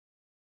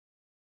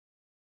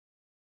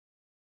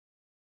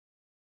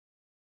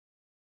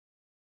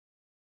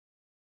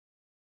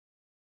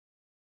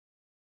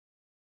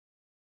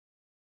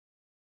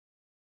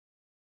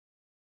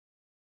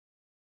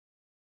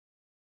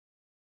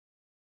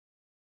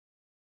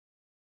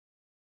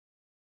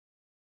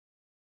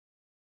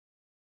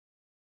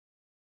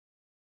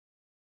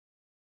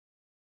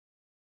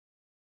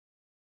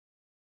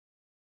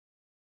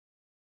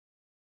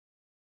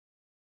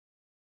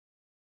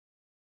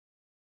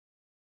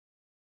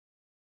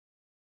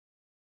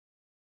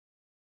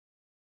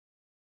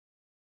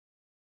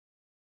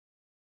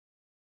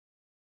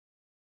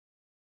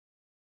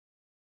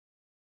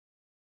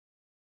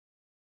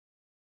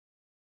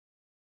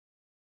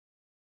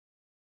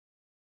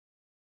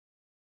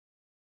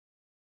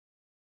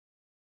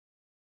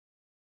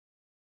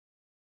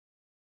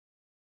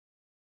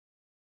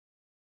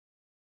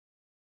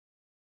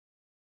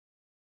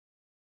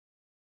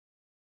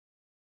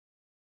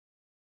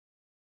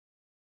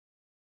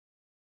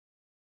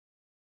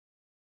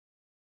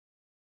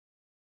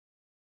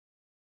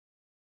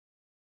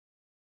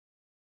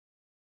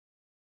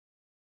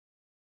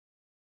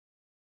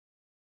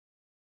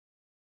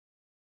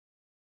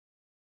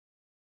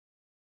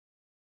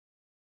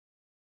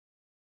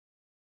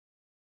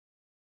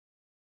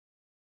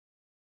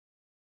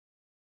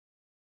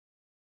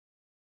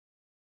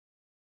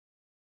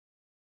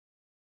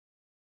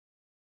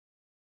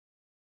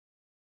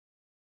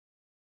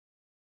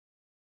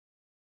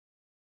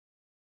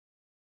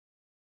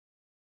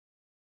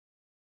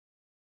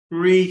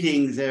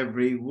Greetings,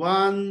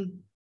 everyone.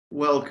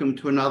 Welcome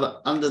to another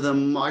Under the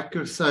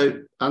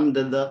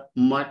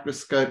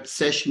Microscope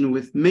session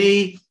with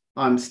me.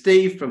 I'm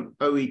Steve from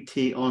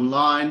OET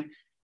Online.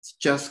 It's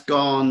just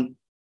gone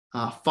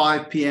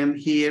 5 p.m.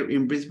 here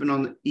in Brisbane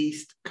on the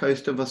east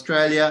coast of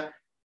Australia.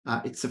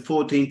 It's the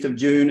 14th of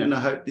June, and I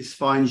hope this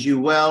finds you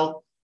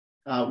well.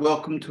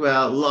 Welcome to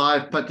our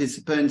live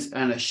participants,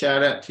 and a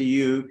shout out to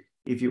you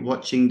if you're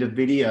watching the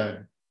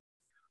video.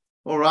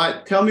 All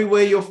right, tell me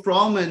where you're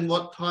from and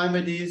what time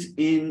it is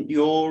in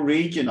your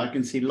region. I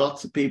can see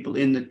lots of people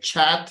in the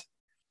chat,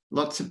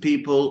 lots of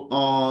people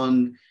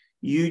on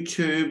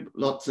YouTube,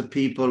 lots of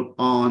people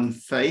on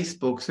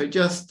Facebook. So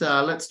just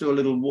let's do a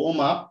little warm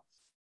up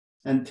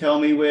and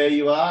tell me where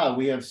you are.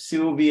 We have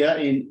Sylvia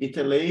in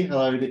Italy.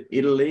 Hello to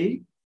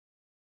Italy.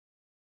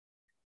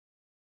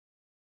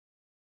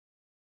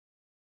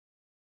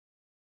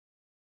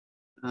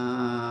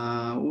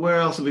 Where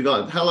else have we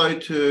got? Hello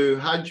to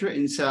Hajra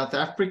in South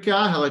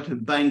Africa. Hello to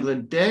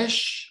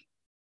Bangladesh.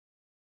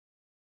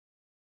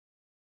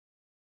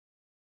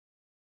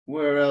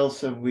 Where else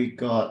have we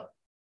got?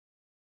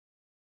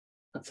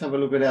 Let's have a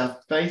look at our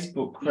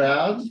Facebook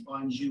crowd.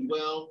 Finds you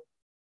well.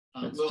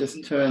 Let's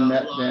just turn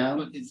that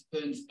down. Let's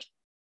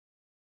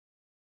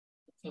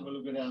have a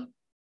look at our.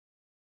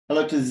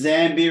 Hello to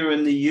Zambia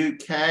in the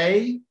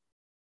UK.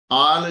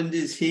 Ireland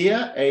is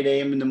here, 8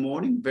 a.m. in the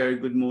morning. Very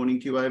good morning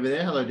to you over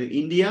there. Hello to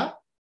India.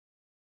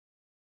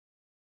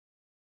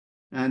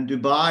 And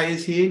Dubai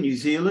is here, New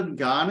Zealand,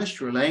 Ghana,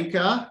 Sri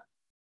Lanka,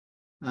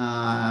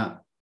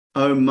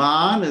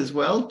 Oman as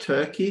well,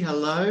 Turkey,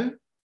 hello.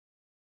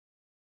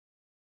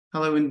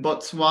 Hello in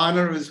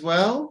Botswana as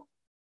well.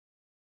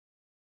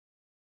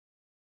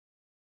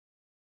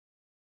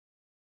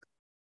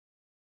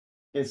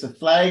 There's a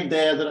flag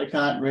there that I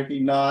can't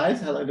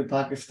recognize. Hello to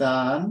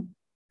Pakistan.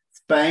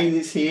 Spain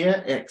is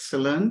here,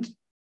 excellent.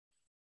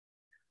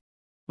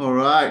 All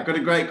right, got a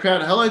great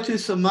crowd. Hello to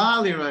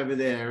Somalia over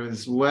there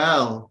as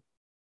well.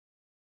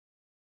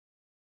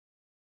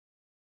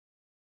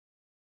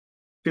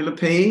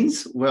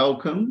 Philippines,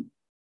 welcome.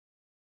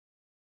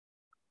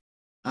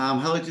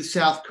 Hello to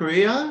South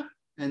Korea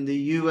and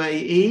the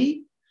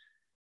UAE.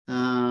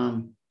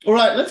 All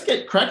right, let's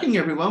get cracking,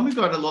 everyone. We've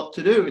got a lot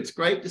to do. It's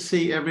great to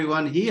see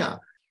everyone here.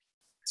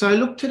 So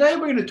look, today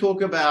we're going to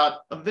talk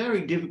about a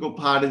very difficult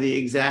part of the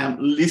exam,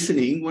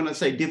 listening. When I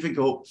say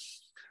difficult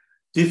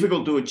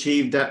to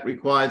achieve that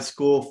required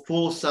score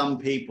for some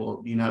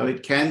people. You know,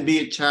 it can be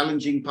a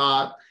challenging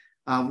part.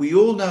 We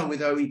all know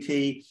with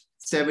OET,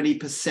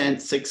 70%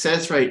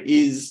 success rate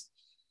is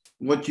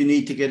what you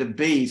need to get a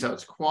B. So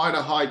it's quite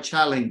a high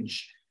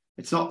challenge.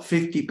 It's not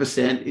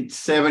 50%, it's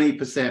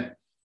 70%.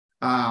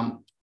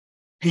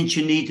 Hence,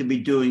 you need to be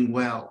doing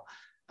well.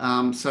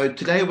 So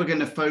today we're going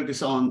to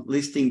focus on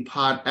listening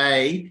part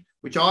A,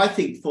 which I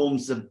think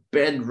forms the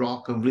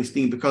bedrock of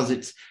listening because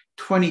it's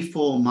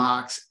 24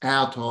 marks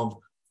out of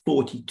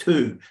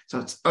 42. So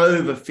it's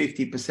over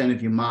 50%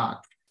 of your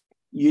mark.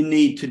 You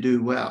need to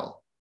do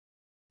well.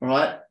 All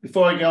right,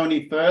 before I go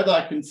any further,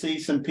 I can see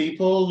some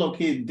people. Look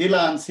here,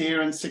 Dylan's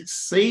here and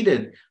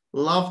succeeded.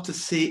 Love to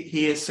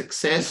hear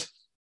success.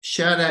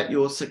 Shout out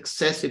your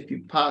success if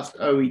you passed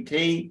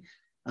OET.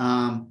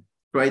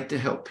 Great to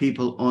help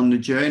people on the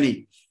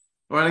journey.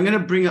 All right, I'm going to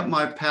bring up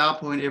my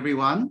PowerPoint,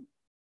 everyone.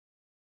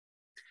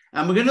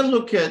 And we're going to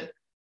look at,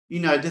 you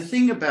know, the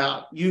thing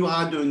about you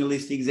are doing a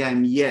listening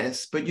exam,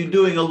 yes, but you're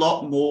doing a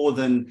lot more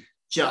than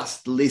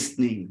just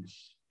listening.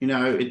 You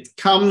know, it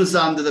comes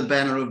under the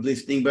banner of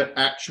listening, but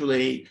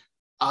actually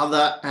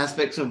other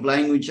aspects of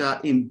language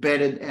are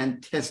embedded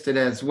and tested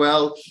as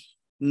well,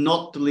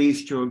 not the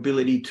least your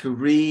ability to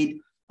read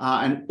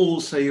and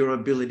also your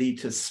ability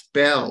to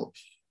spell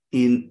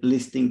in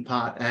listening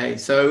part A.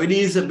 So it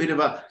is a bit of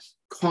a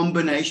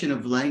combination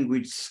of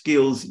language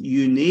skills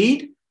you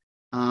need.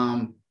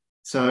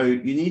 So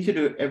you need to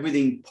do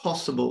everything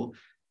possible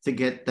to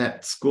get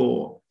that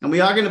score. And we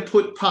are going to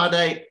put part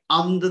A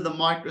under the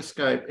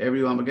microscope,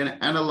 everyone. We're going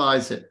to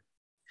analyze it.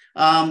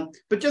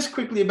 But just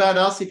quickly about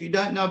us, if you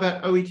don't know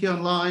about OET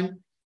Online,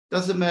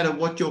 doesn't matter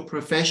what your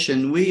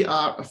profession, we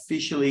are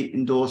officially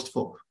endorsed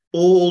for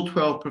all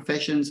 12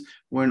 professions.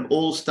 We're an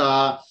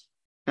all-star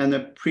and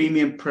a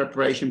premium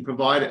preparation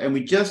provider. And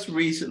we just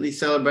recently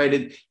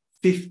celebrated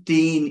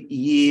 15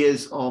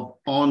 years of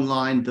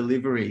online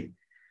delivery.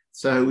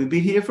 So we've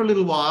been here for a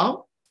little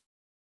while.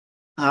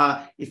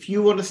 If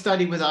you want to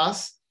study with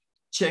us,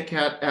 check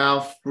out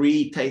our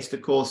free taster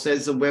course.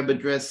 There's the web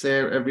address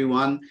there,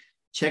 everyone.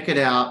 Check it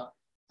out.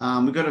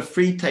 We've got a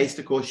free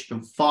taster course. You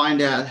can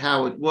find out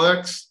how it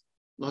works.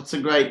 Lots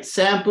of great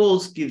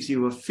samples, gives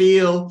you a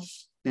feel.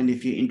 And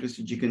if you're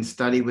interested, you can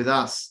study with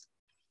us.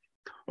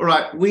 All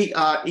right, we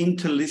are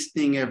into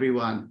listening,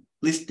 everyone.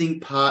 Listening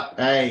part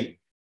A.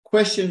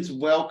 Questions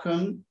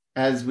welcome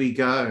as we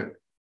go.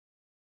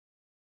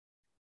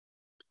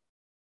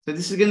 So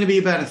this is going to be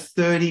about a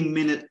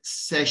 30-minute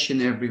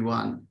session,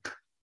 everyone.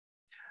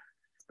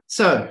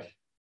 So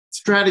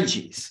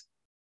strategies.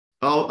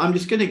 I'm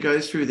just going to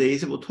go through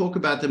these and we'll talk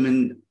about them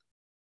in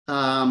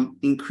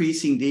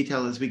increasing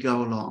detail as we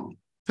go along.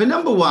 For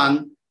number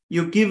one,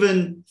 you're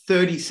given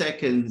 30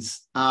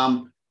 seconds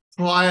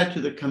prior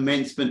to the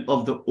commencement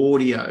of the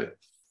audio.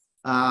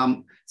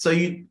 So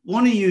you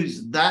want to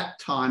use that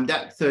time,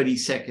 that 30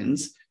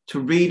 seconds, to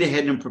read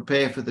ahead and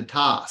prepare for the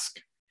task.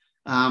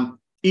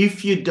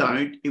 If you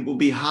don't, it will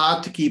be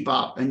hard to keep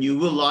up and you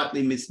will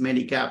likely miss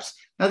many gaps.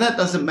 Now, that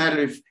doesn't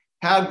matter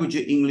how good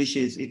your English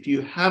is. If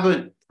you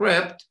haven't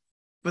prepped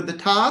for the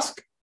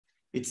task,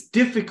 it's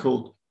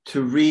difficult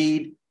to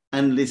read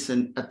and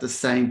listen at the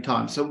same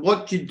time. So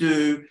what you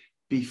do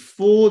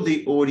before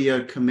the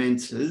audio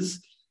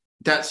commences,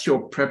 that's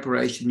your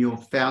preparation, your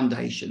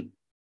foundation.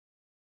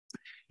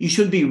 You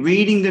should be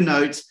reading the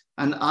notes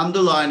and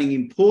underlining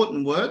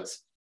important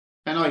words.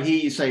 And I hear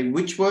you say,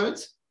 which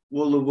words?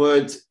 Well, the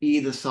words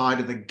either side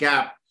of the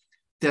gap,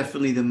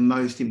 definitely the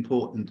most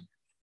important.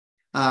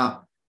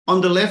 On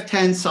the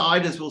left-hand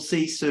side, as we'll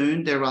see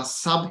soon, there are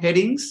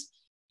subheadings,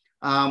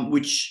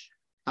 which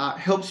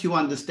helps you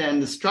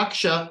understand the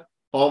structure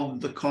of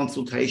the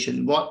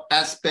consultation. What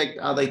aspect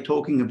are they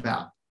talking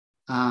about?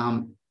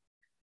 And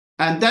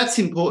that's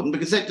important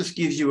because that just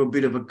gives you a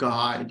bit of a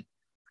guide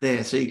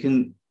there so you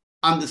can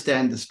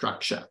understand the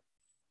structure.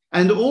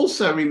 And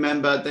also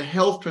remember, the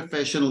health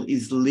professional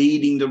is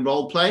leading the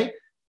role play.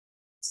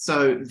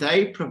 So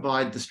they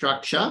provide the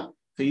structure.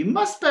 So you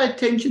must pay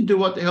attention to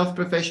what the health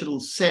professional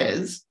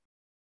says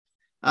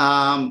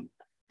and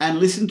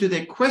listen to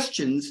their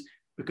questions,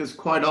 because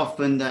quite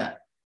often the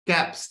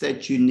gaps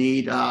that you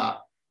need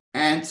are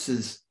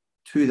answers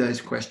to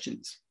those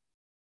questions.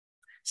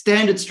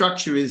 Standard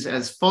structure is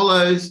as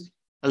follows: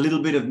 a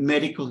little bit of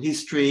medical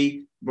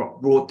history,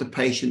 what brought the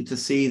patient to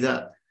see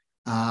the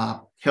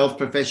health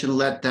professional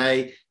that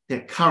day,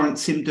 their current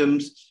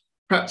symptoms,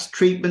 perhaps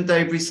treatment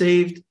they've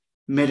received,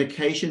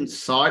 medication,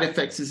 side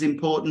effects is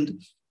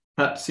important,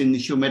 perhaps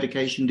initial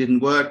medication didn't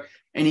work,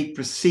 any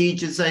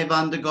procedures they've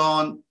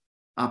undergone,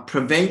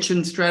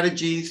 prevention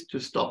strategies to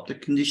stop the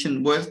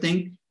condition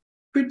worsening.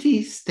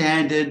 Pretty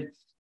standard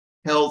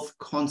health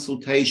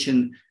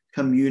consultation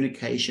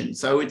communication.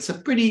 So it's a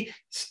pretty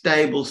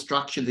stable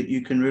structure that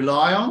you can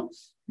rely on,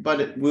 but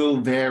it will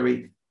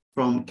vary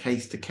from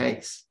case to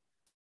case.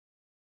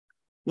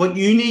 What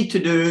you need to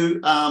do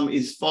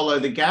is follow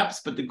the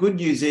gaps, but the good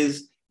news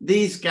is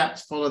these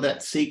gaps follow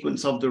that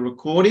sequence of the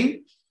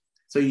recording.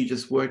 So you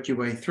just work your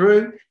way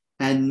through,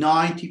 and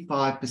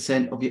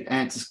 95% of your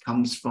answers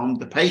comes from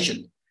the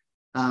patient.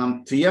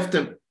 So you have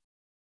to,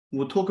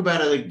 we'll talk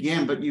about it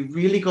again, but you've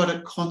really got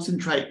to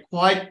concentrate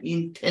quite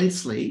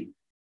intensely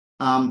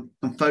and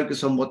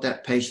focus on what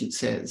that patient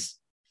says.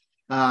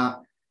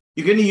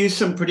 You're going to use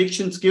some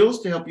prediction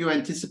skills to help you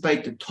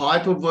anticipate the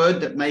type of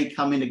word that may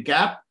come in a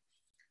gap.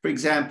 For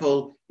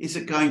example, is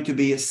it going to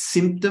be a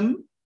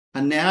symptom,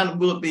 a noun?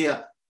 Will it be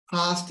a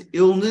past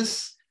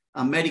illness,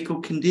 a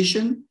medical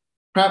condition?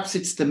 Perhaps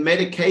it's the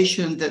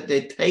medication that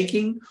they're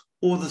taking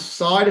or the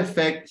side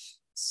effect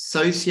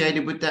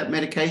associated with that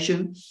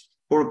medication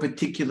or a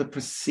particular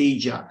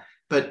procedure.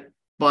 But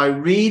by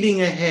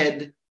reading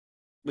ahead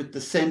with the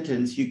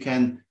sentence, you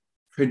can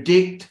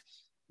predict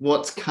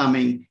what's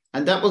coming,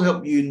 and that will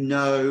help you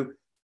know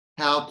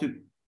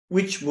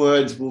which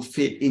words will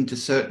fit into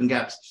certain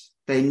gaps.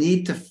 They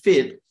need to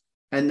fit,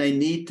 and they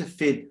need to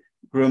fit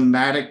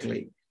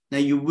grammatically. Now,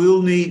 you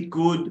will need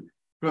good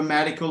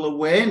grammatical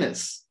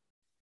awareness,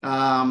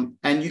 and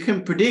you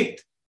can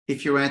predict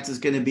if your answer is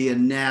going to be a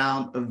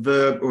noun, a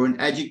verb, or an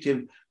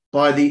adjective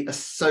by the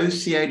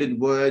associated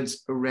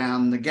words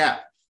around the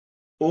gap.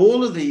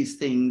 All of these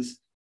things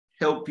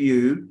help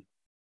you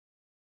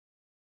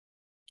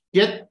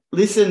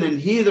listen and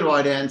hear the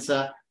right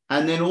answer,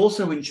 and then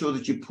also ensure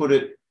that you put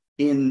it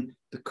in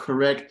the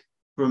correct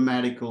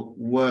grammatical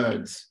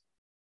words.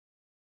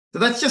 So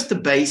that's just the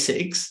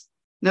basics.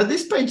 Now,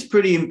 this page is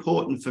pretty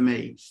important for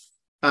me,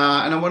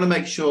 and I want to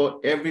make sure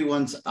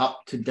everyone's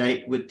up to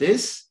date with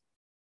this,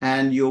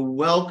 and you're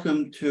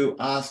welcome to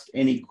ask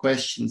any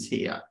questions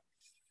here.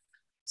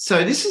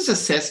 So this is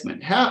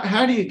assessment.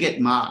 How do you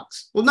get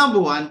marks? Well, number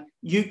one,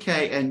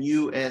 UK and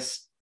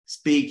US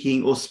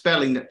speaking, or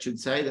spelling, that should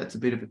say, that's a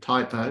bit of a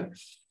typo.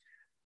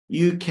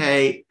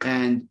 UK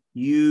and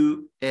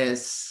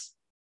US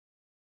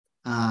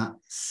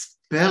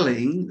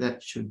spelling,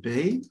 that should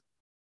be.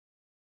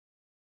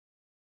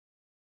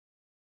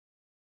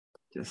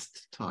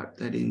 Just type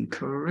that in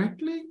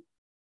correctly.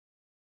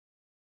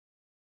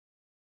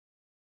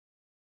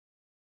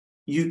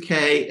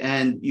 UK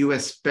and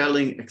US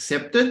spelling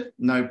accepted,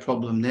 no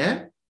problem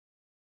there.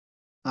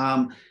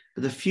 But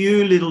a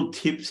few little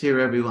tips here,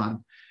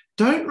 everyone.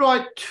 Don't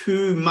write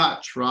too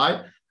much,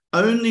 right?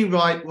 Only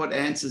write what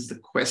answers the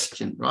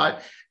question, right?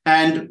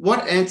 And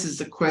what answers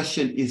the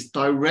question is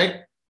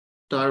direct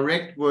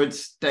words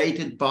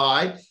stated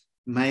by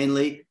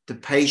mainly the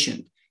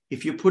patient.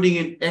 If you're putting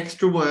in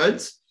extra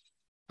words,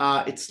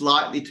 it's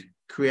likely to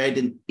create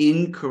an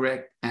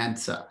incorrect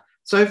answer.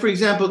 So, for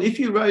example, if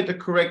you wrote a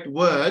correct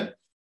word,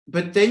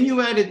 but then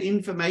you added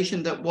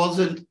information that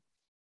wasn't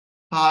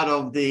part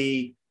of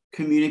the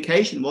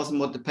communication, wasn't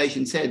what the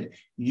patient said,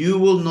 you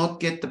will not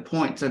get the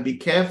point. So be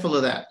careful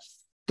of that.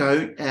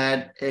 don't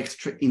add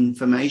extra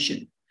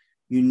information.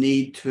 You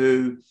need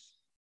to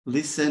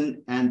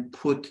listen and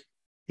put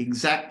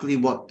exactly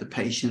what the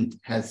patient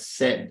has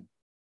said.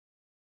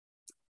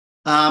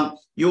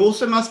 You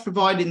also must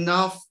provide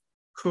enough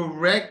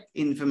correct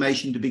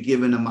information to be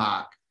given a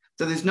mark.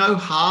 So there's no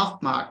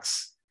half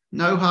marks.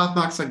 No half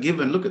marks are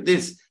given. Look at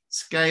this,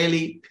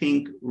 scaly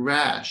pink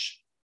rash.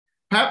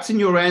 Perhaps in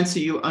your answer,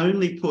 you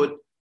only put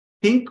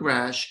pink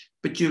rash,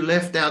 but you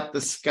left out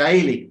the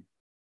scaly,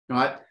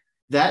 right?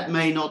 That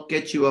may not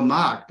get you a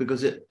mark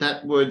because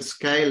that word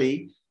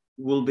scaly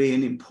will be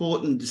an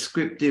important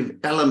descriptive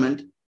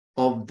element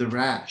of the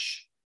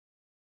rash.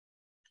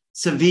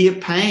 Severe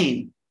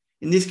pain.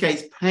 In this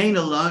case, pain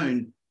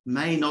alone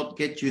may not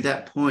get you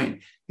that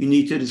point. You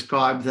need to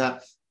describe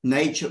the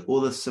nature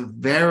or the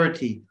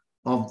severity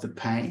of the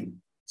pain.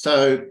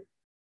 So,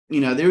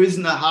 there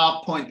isn't a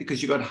half point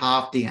because you got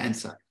half the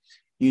answer.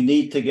 You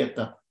need to get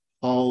the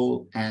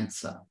whole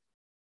answer.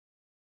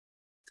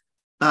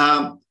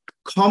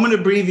 Common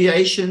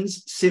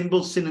abbreviations,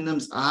 symbols,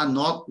 synonyms are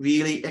not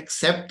really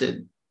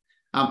accepted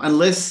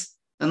unless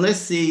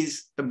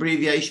these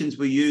abbreviations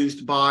were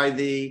used by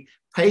the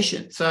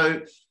patient.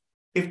 So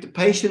if the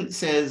patient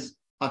says,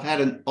 I've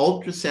had an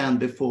ultrasound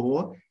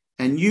before,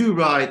 and you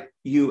write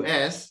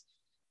US,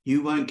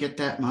 you won't get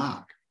that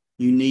mark.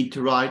 You need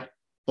to write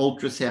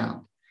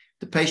ultrasound.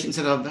 The patient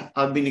said,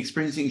 I've been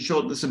experiencing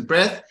shortness of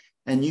breath,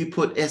 and you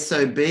put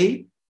SOB,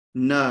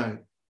 no,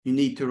 you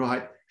need to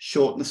write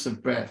shortness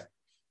of breath.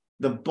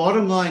 The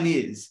bottom line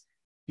is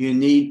you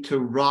need to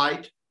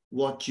write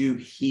what you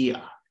hear.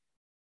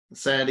 I'll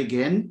say it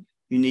again.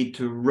 You need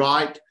to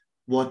write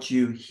what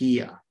you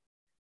hear.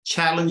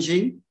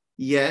 Challenging,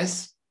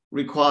 yes.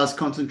 Requires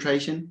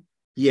concentration,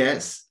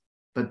 yes.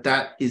 But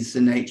that is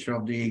the nature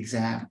of the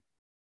exam.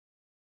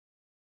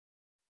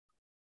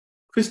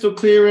 Crystal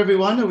clear,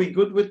 everyone? Are we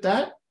good with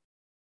that?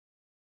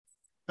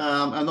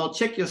 And I'll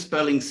check your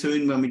spelling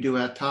soon when we do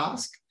our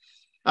task.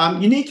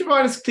 You need to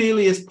write as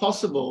clearly as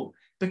possible,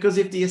 because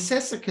if the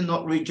assessor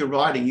cannot read your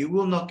writing, you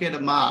will not get a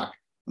mark.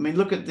 I mean,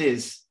 look at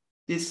this.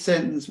 This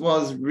sentence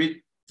was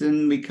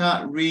written. We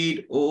can't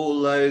read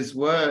all those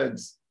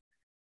words.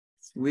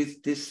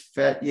 With this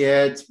fat,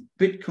 yeah, it's a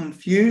bit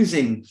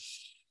confusing.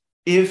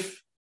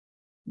 If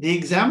the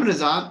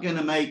examiners aren't going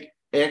to make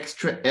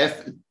extra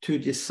effort to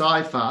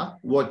decipher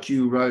what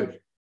you wrote.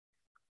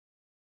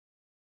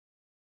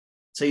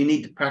 So you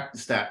need to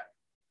practice that.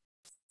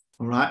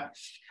 All right.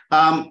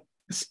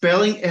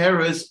 Spelling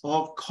errors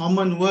of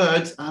common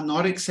words are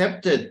not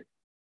accepted.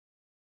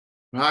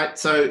 Right.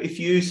 So if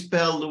you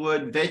spell the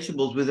word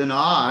vegetables with an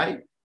I,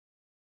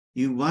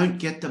 you won't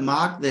get the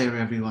mark there,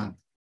 everyone.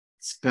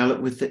 Spell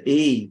it with the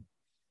E.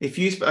 If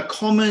you spell a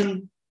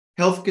common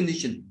health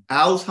condition,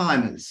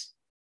 Alzheimer's,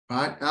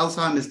 right?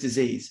 Alzheimer's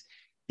disease.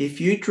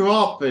 If you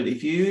drop it,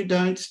 if you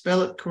don't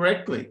spell it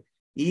correctly,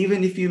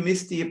 even if you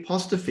miss the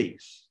apostrophe,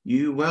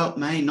 you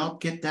may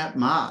not get that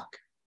mark.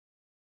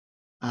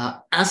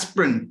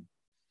 Aspirin,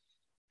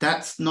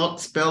 that's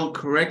not spelled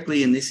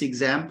correctly in this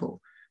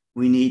example.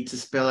 We need to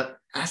spell it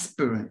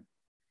aspirin.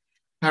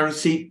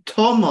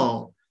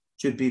 Paracetamol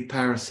should be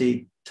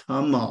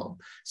paracetamol.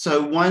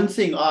 So one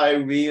thing I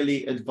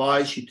really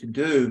advise you to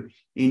do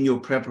in your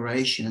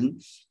preparation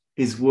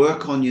is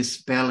work on your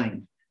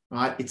spelling,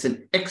 right? It's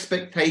an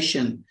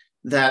expectation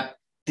that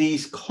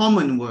these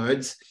common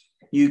words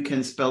you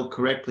can spell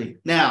correctly.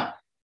 Now,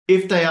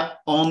 if they are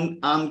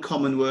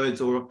uncommon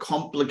words or a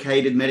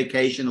complicated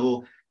medication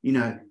or,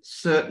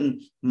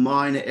 certain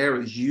minor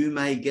errors, you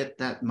may get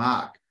that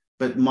mark.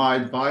 But my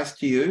advice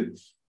to you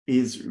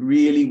is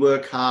really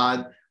work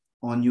hard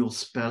on your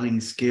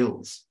spelling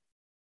skills.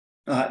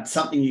 It's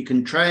something you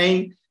can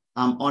train.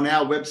 On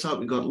our website,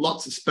 we've got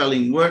lots of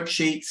spelling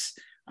worksheets,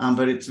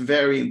 but it's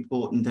very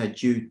important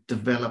that you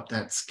develop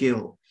that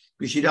skill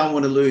because you don't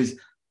want to lose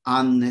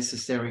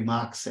unnecessary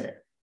marks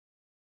there.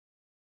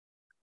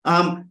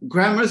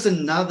 Grammar is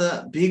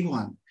another big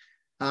one.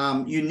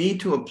 You need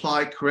to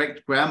apply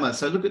correct grammar.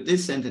 So look at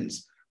this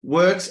sentence,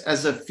 works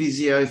as a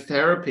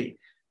physiotherapy.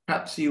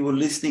 Perhaps you were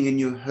listening and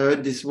you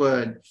heard this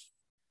word,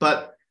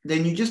 but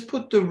then you just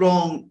put the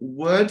wrong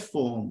word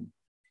form.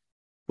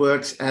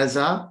 Works as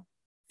a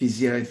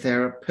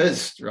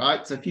physiotherapist,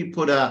 right? So if you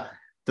put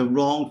the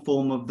wrong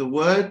form of the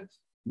word,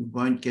 you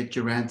won't get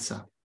your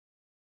answer.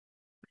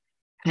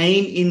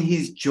 Pain in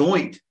his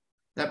joint.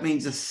 That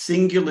means a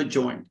singular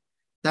joint.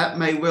 That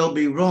may well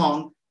be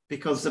wrong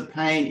because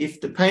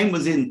if the pain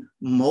was in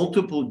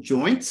multiple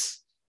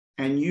joints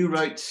and you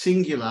wrote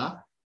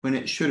singular when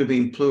it should have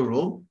been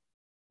plural,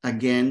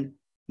 again,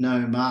 no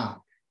mark,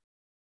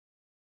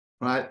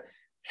 right?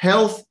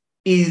 Health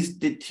is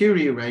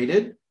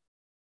deteriorated.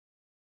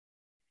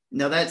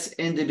 Now that's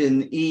ended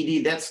in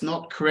ED. That's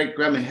not correct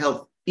grammar.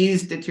 Health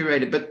is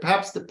deteriorated, but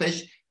perhaps the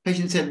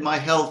patient said, my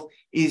health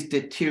is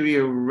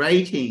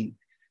deteriorating.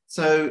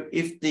 So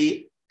if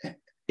the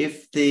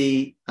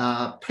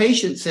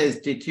patient says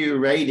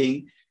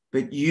deteriorating,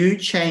 but you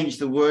change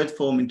the word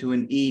form into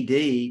an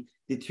ED,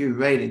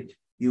 deteriorated,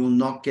 you will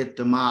not get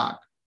the mark.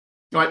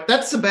 All right,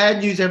 that's the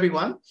bad news,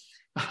 everyone.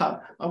 I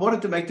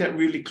wanted to make that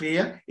really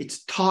clear.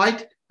 It's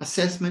tight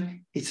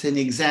assessment. It's an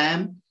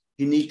exam.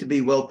 You need to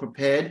be well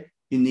prepared.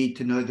 You need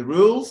to know the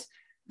rules.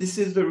 This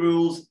is the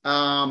rules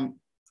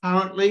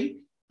currently.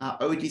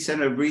 OET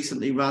Centre have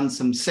recently run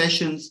some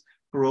sessions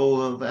for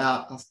all of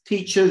our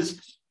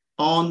teachers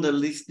on the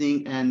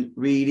listening and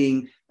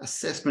reading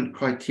assessment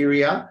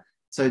criteria.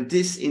 So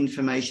this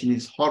information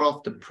is hot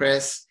off the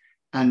press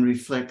and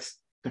reflects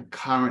the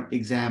current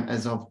exam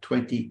as of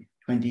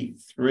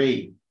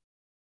 2023.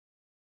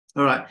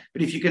 All right,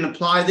 but if you can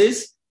apply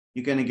this,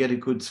 you're going to get a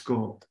good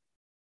score.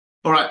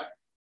 All right,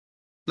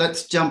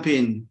 let's jump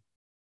in.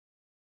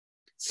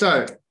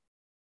 So,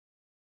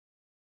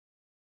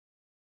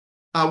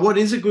 what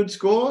is a good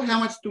score? How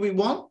much do we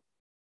want?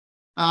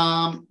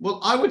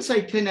 Well, I would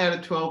say 10 out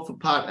of 12 for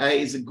part A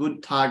is a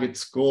good target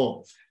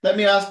score. Let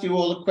me ask you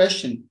all a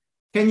question.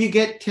 Can you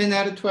get 10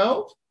 out of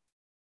 12?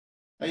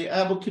 Are you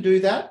able to do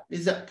that?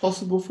 Is that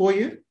possible for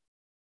you?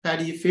 How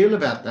do you feel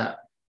about that?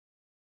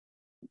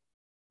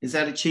 Is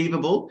that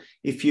achievable?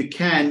 If you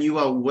can, you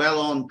are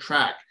well on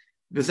track,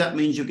 because that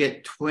means you'll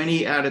get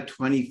 20 out of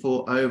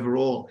 24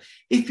 overall.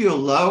 If you're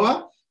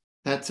lower,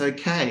 that's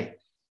okay.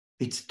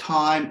 It's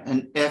time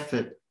and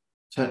effort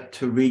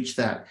to reach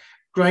that.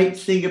 Great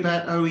thing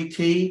about OET,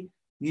 you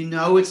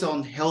know it's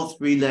on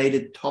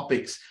health-related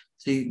topics,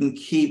 so you can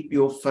keep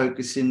your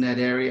focus in that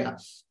area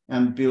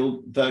and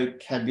build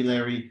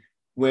vocabulary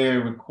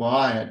where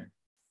required.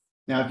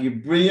 Now, if you're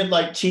brilliant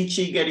like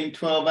Chi-Chi, getting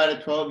 12 out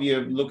of 12,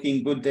 you're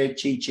looking good there,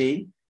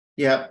 Chi-Chi.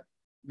 Yep,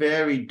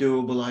 very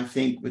doable, I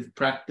think, with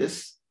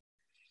practice.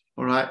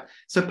 All right.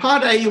 So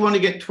part A, you want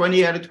to get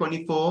 20 out of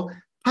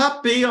 24.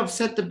 Part B, I've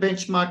set the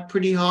benchmark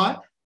pretty high.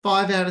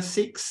 5 out of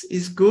 6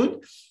 is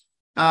good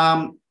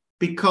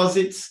because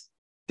it's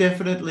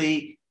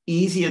definitely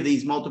easier,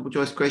 these multiple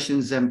choice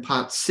questions, than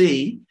part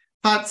C.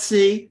 Part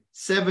C,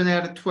 7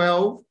 out of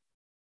 12.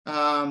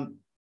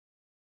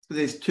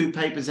 There's 2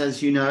 papers,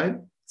 as you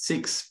know,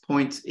 6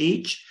 points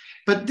each.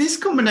 But this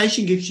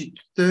combination gives you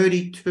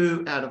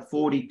 32 out of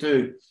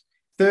 42.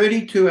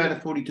 32 out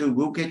of 42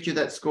 will get you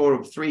that score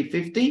of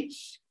 350.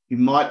 You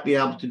might be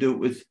able to do it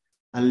with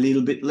a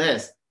little bit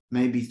less,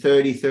 maybe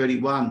 30,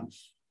 31.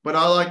 But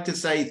I like to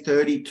say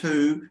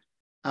 32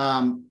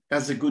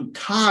 as a good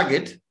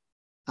target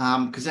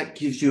because that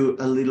gives you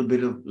a little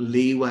bit of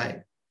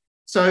leeway.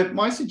 So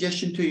my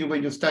suggestion to you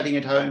when you're studying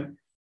at home,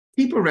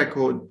 keep a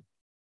record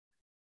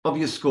of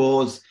your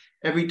scores.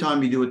 Every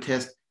time you do a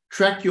test,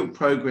 track your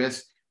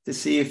progress to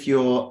see if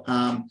you're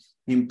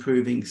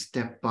improving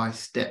step by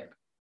step.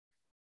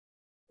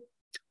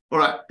 All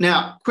right,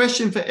 now,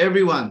 question for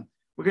everyone.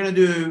 We're going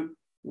to do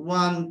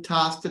one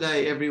task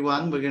today,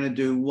 everyone. We're going to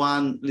do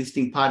one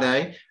listening part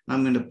A, and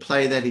I'm going to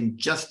play that in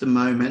just a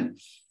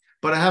moment.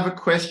 But I have a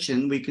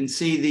question. We can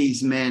see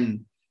these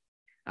men: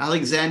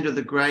 Alexander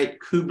the Great,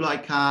 Kublai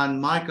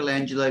Khan,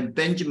 Michelangelo,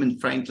 Benjamin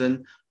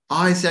Franklin,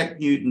 Isaac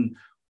Newton.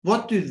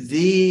 What do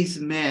these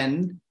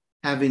men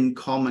have in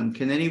common?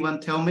 Can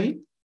anyone tell me?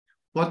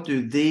 What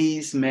do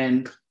these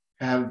men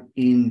have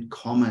in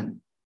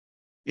common?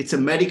 It's a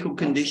medical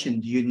condition.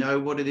 Do you know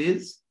what it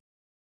is?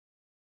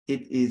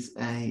 It is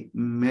a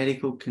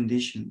medical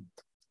condition.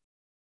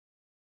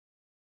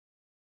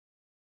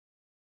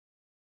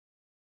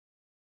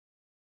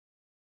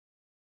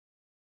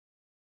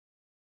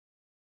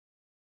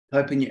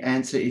 Hoping you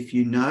answer if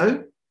you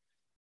know.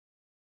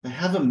 They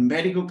have a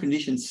medical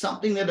condition,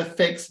 something that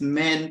affects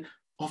men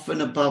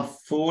often above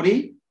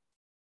 40.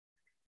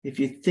 If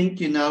you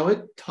think you know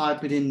it,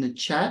 type it in the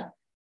chat.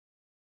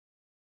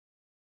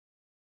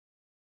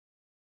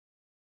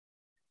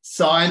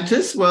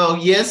 Scientists, well,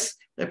 yes,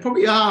 they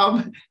probably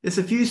are. There's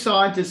a few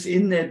scientists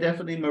in there,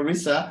 definitely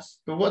Marissa,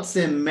 but what's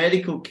their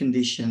medical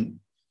condition?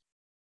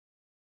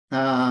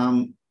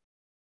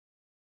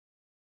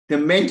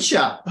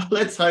 Dementia.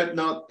 Let's hope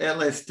not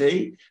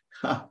LSD.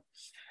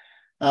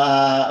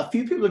 A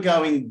few people are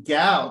going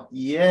gout.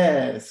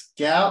 Yes,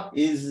 gout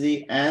is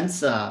the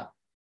answer.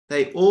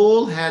 They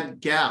all had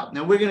gout.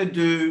 Now we're going to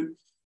do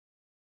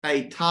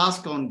a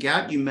task on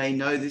gout. You may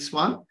know this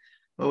one,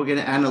 but we're going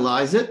to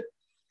analyze it.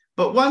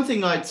 But one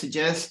thing I'd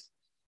suggest,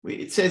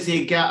 it says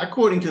here, gout,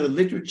 according to the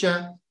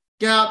literature,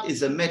 gout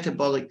is a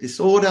metabolic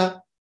disorder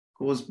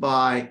caused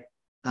by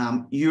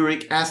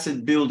uric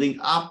acid building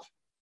up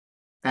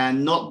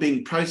and not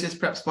being processed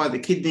perhaps by the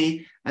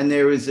kidney, and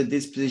there is a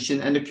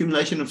disposition and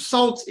accumulation of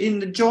salts in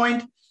the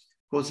joint,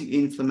 causing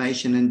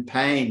inflammation and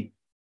pain.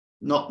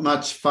 Not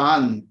much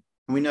fun.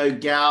 And we know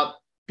gout,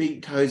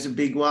 big toe is a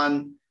big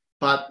one,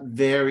 but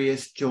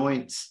various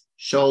joints,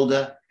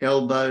 shoulder,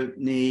 elbow,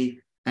 knee,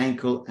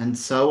 ankle, and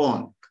so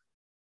on.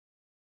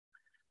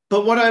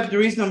 But the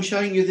reason I'm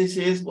showing you this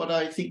is what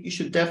I think you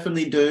should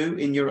definitely do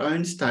in your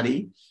own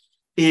study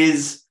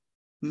is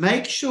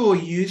make sure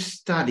you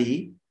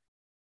study,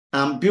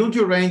 build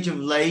your range of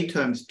lay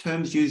terms,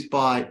 terms used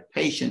by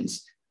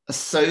patients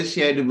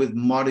associated with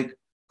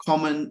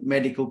common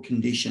medical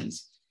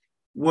conditions.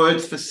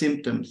 Words for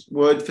symptoms,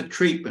 word for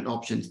treatment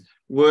options,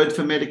 word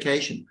for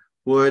medication,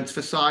 words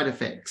for side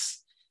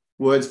effects,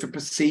 words for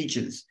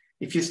procedures.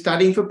 If you're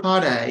studying for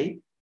part A,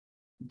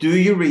 Do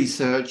your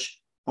research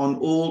on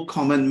all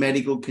common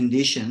medical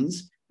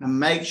conditions and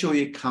make sure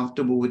you're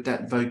comfortable with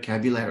that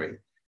vocabulary.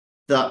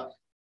 The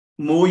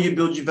more you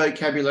build your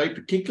vocabulary,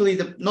 particularly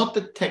not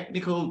the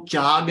technical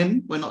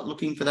jargon, we're not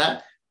looking for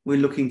that. We're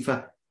looking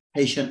for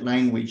patient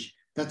language.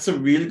 That's a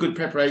really good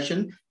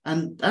preparation.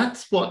 And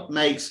that's what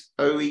makes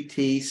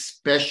OET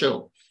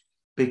special,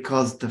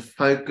 because the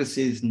focus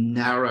is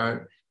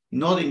narrow. You're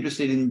not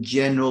interested in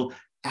general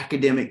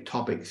academic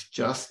topics.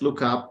 Just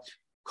look up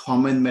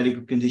common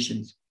medical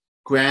conditions.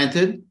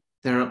 Granted,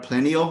 there are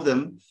plenty of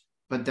them,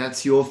 but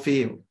that's your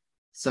field.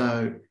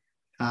 So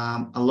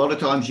a lot of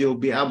times you'll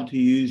be able to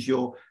use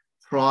your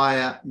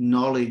prior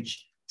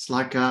knowledge. It's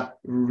like a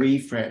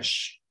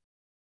refresh.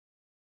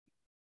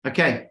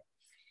 Okay,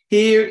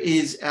 here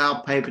is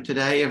our paper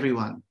today,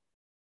 everyone.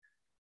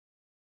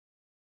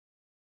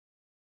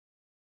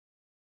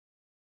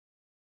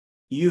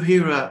 You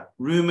hear a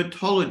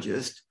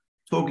rheumatologist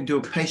talking to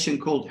a patient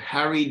called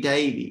Harry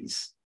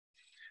Davies,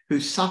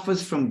 who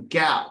suffers from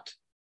gout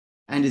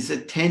and is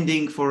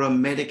attending for a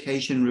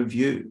medication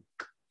review.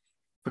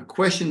 For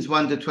questions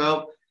 1 to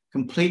 12,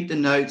 complete the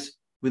notes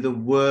with a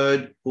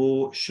word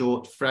or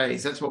short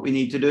phrase. That's what we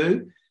need to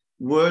do.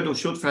 Word or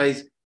short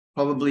phrase,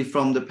 probably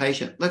from the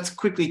patient. Let's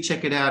quickly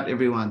check it out,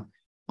 everyone.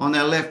 On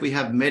our left, we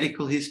have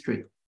medical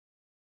history.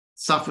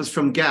 Suffers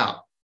from gout.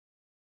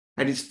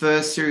 Had his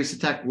first serious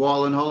attack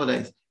while on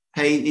holidays.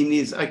 Pain in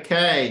his,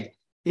 okay.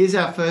 Here's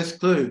our first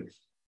clue.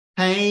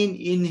 Pain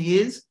in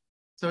his,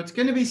 so it's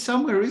going to be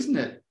somewhere, isn't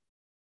it?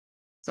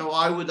 So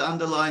I would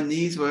underline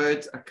these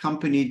words,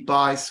 accompanied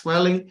by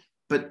swelling,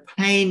 but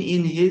pain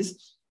in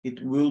his,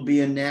 it will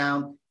be a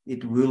noun,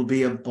 it will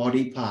be a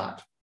body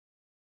part.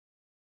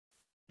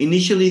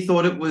 Initially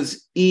thought it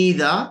was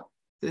either,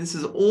 this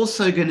is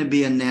also going to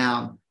be a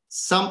noun,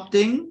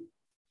 something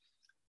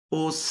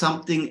or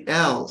something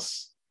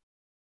else.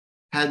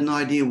 Had an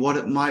idea what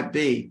it might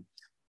be.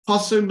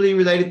 Possibly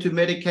related to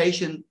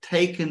medication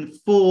taken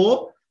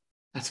for,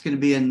 that's going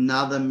to be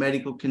another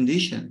medical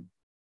condition.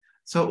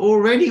 So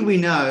already we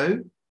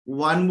know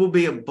one will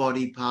be a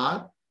body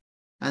part,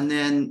 and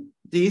then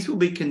these will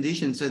be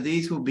conditions, so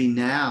these will be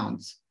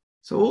nouns.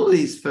 So all of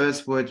these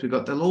first words we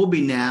got, they'll all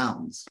be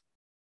nouns.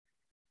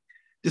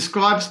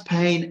 Describes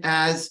pain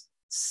as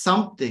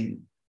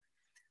something.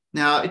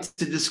 Now, it's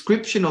a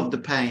description of the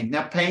pain.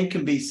 Now, pain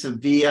can be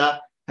severe,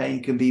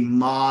 pain can be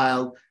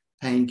mild,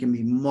 pain can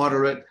be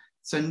moderate.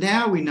 So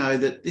now we know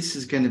that this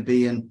is going to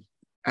be an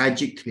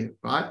adjective,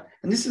 right?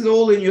 And this is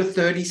all in your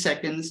 30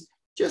 seconds,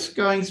 just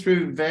going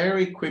through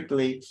very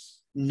quickly,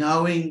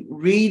 knowing,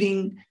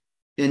 reading,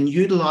 and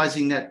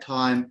utilizing that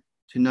time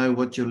to know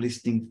what you're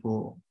listening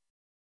for.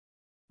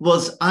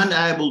 Was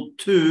unable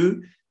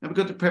to, and we've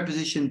got the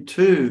preposition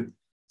to.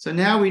 So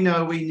now we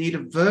know we need a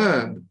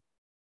verb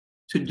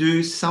to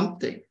do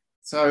something.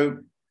 So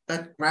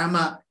that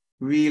grammar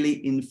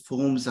really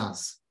informs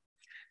us.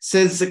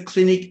 Says the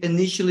clinic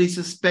initially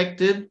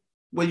suspected,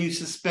 well, you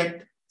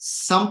suspect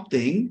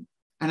something,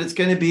 and it's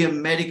going to be a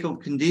medical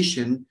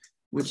condition,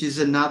 which is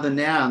another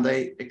noun.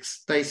 They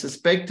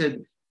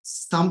suspected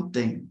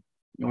something.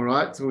 All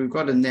right, so we've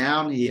got a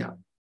noun here.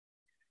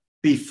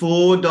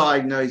 Before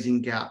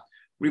diagnosing gout,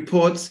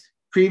 reports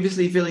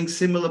previously feeling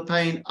similar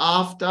pain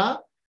after.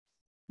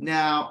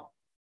 Now,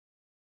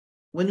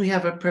 when we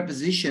have a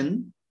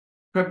preposition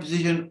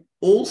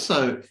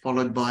also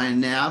followed by a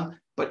noun,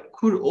 but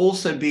could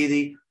also be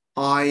the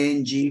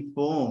ing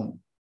form.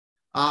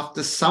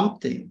 After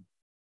something,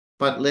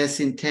 but less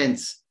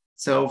intense,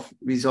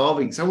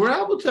 self-resolving. So we're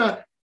able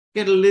to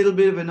get a little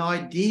bit of an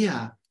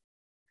idea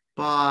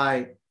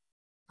by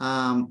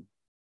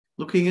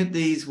looking at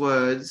these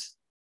words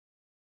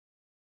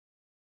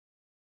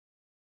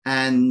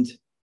and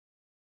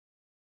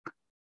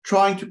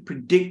trying to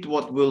predict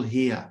what we'll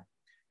hear.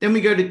 Then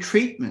we go to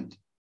treatment.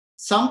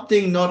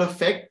 Something not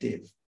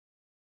effective,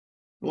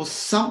 or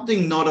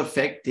something not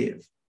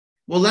effective.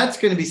 Well, that's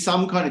going to be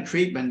some kind of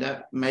treatment.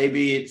 That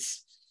maybe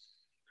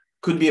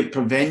could be a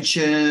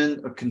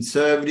prevention, a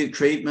conservative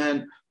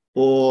treatment,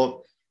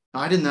 or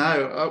I don't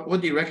know.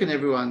 What do you reckon,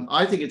 everyone?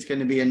 I think it's going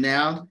to be a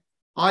noun.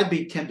 I'd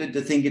be tempted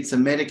to think it's a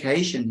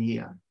medication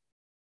here.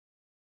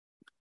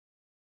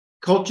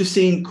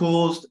 Colchicine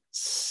caused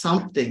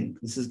something.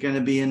 This is going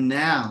to be a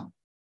noun.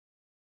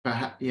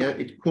 Perhaps, yeah,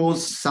 it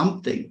caused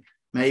something.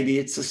 Maybe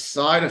it's a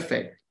side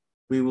effect.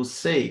 We will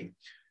see.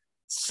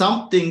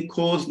 Something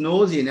caused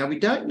nausea. Now, we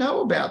don't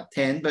know about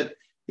 10, but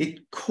it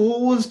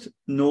caused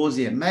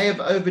nausea, may have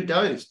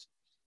overdosed.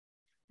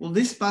 Well,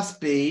 this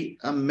must be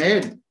a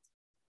med,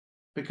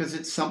 because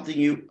it's something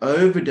you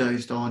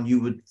overdosed on,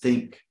 you would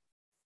think.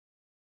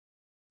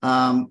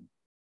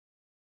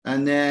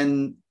 And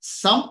then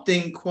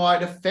something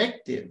quite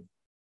effective.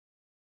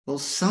 Well,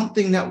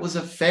 something that was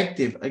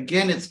effective.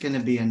 Again, it's going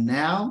to be a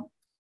noun.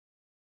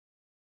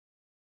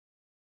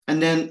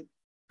 And then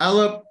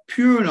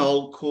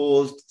allopurinol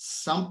caused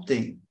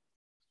something.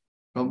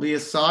 Probably a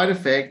side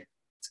effect.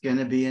 It's going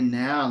to be a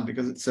noun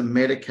because it's a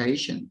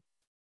medication.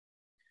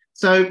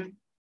 So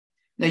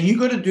now you've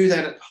got to do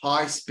that at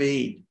high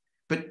speed,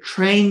 but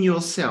train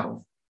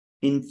yourself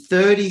in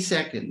 30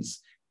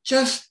 seconds,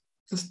 just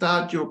to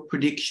start your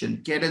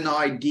prediction, get an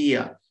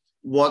idea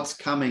what's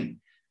coming.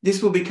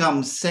 This will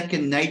become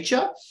second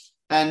nature.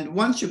 And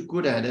once you're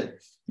good at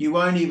it, you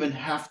won't even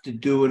have to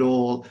do it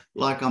all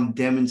like I'm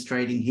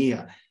demonstrating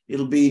here.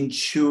 It'll be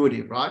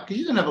intuitive, right? Because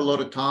you don't have a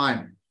lot of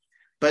time.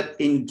 But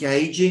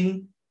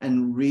engaging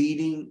and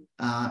reading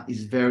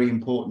is very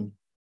important.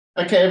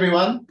 Okay,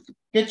 everyone,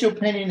 get your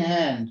pen in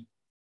hand.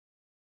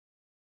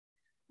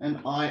 And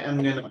I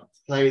am going to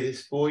play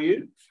this for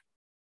you.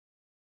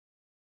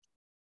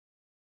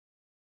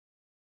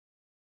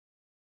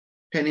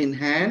 Pen in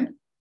hand.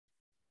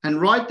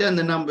 And write down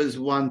the numbers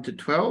 1 to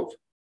 12.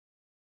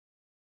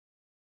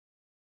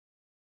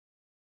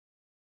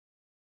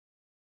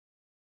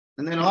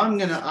 And then I'm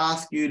going to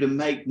ask you to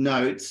make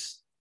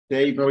notes.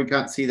 There, you probably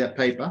can't see that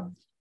paper,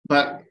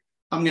 but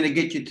I'm going to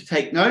get you to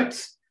take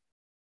notes.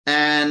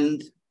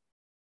 And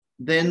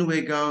then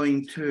we're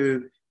going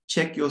to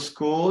check your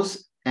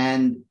scores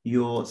and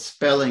your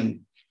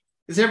spelling.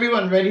 Is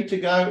everyone ready to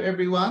go,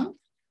 everyone?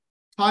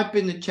 Type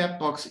in the chat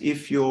box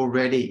if you're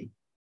ready.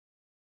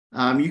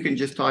 You can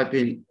just type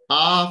in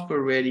R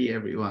for ready,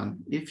 everyone.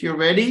 If you're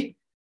ready,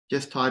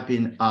 just type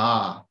in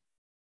R.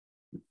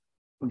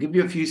 I'll give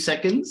you a few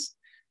seconds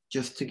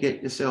just to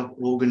get yourself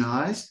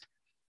organized.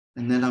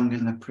 And then I'm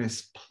going to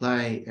press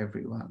play,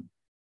 everyone.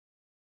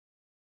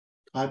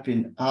 Type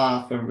in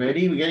R for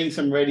ready. We're getting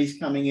some readies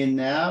coming in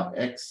now.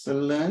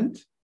 Excellent.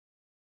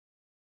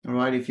 All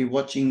right, if you're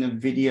watching the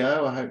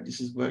video, I hope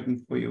this is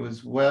working for you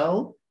as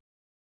well.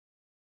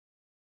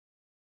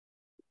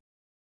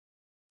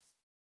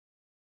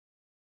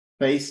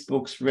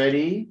 Facebook's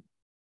ready.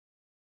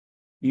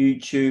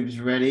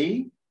 YouTube's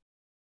ready.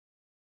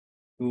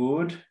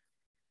 Good.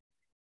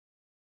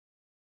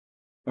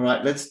 All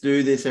right, let's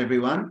do this,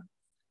 everyone.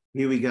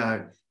 Here we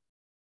go.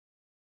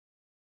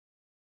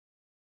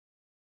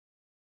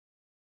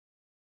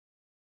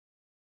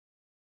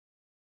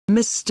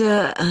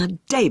 Mr.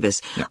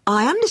 Davis, yeah.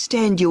 I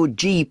understand your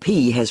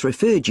GP has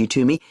referred you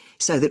to me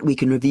so that we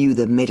can review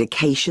the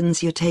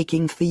medications you're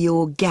taking for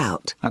your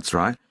gout. That's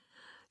right.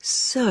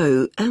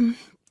 So,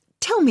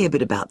 tell me a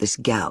bit about this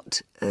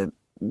gout.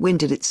 When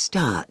did it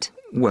start?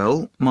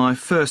 Well, my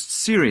first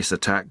serious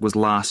attack was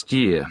last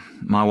year.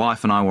 My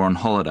wife and I were on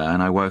holiday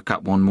and I woke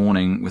up one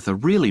morning with a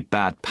really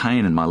bad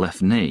pain in my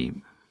left knee.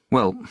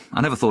 Well,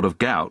 I never thought of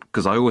gout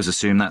because I always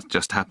assumed that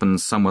just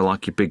happens somewhere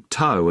like your big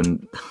toe,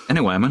 and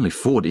anyway, I'm only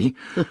 40.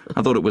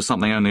 I thought it was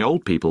something only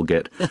old people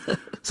get.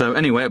 So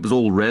anyway, it was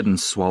all red and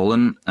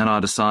swollen, and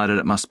I decided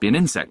it must be an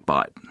insect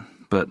bite.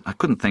 But I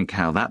couldn't think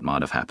how that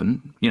might have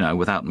happened, you know,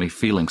 without me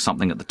feeling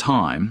something at the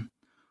time.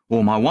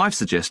 Or my wife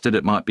suggested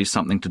it might be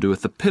something to do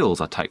with the pills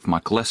I take for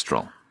my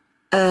cholesterol.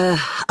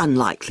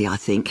 Unlikely, I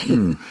think.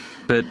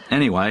 But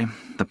anyway,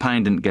 the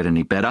pain didn't get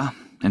any better.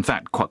 In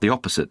fact, quite the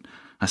opposite.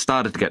 I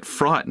started to get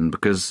frightened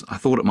because I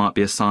thought it might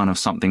be a sign of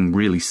something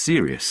really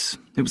serious.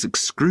 It was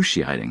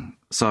excruciating.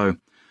 So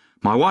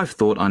my wife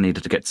thought I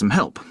needed to get some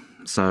help.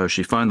 So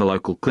she phoned the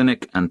local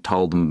clinic and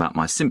told them about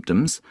my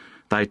symptoms.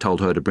 They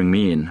told her to bring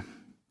me in.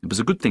 It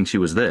was a good thing she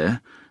was there.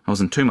 I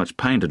was in too much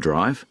pain to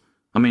drive.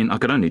 I mean, I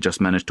could only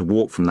just manage to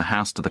walk from the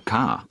house to the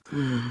car.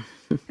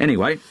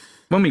 Anyway,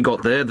 when we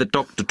got there, the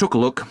doctor took a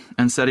look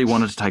and said he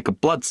wanted to take a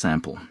blood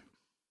sample.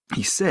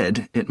 He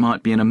said it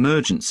might be an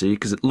emergency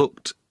because it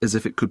looked as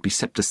if it could be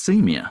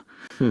septicemia.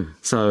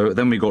 So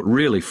then we got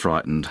really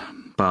frightened.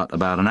 But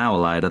about an hour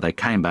later, they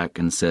came back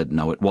and said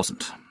no, it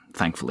wasn't,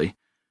 thankfully.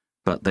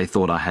 But they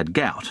thought I had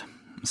gout.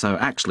 So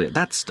actually, at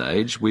that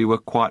stage, we were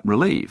quite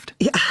relieved.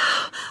 Yeah,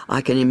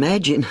 I can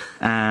imagine.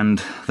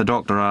 And the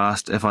doctor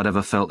asked if I'd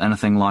ever felt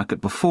anything like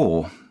it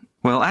before.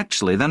 Well,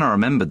 actually, then I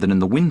remembered that in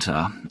the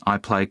winter, I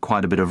play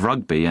quite a bit of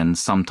rugby and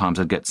sometimes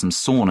I'd get some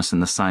soreness in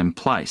the same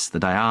place the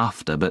day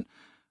after, but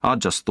I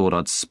just thought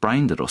I'd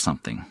sprained it or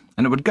something,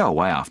 and it would go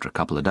away after a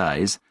couple of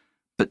days.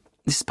 But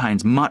this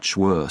pain's much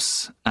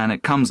worse, and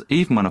it comes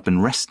even when I've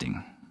been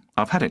resting.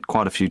 I've had it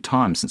quite a few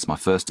times since my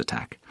first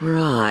attack.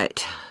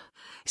 Right.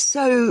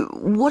 So,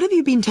 what have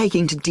you been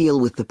taking to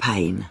deal with the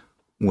pain?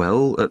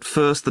 Well, at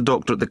first the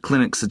doctor at the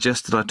clinic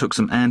suggested I took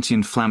some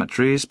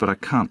anti-inflammatories, but I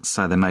can't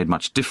say they made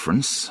much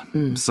difference.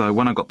 So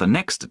when I got the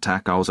next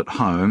attack, I was at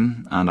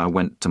home, and I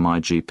went to my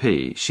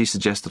GP. She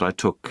suggested I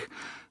took...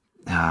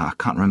 I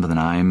can't remember the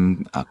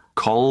name,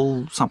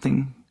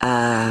 something?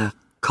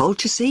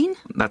 Colchicine?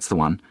 That's the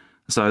one.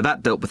 So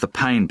that dealt with the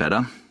pain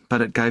better,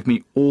 but it gave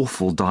me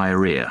awful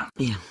diarrhea.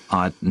 Yeah.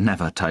 I'd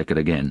never take it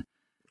again.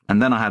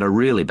 And then I had a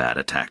really bad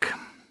attack.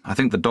 I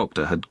think the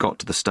doctor had got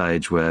to the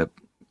stage where,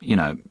 you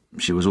know,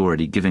 she was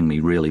already giving me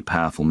really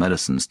powerful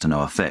medicines to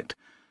no effect.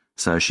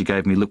 So she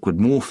gave me liquid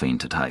morphine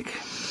to take.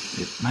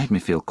 It made me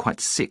feel quite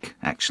sick,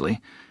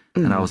 actually.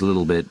 And I was a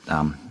little bit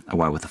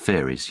away with the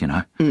fairies, you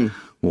know,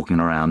 walking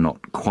around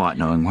not quite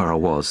knowing where I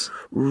was.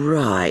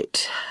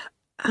 Right.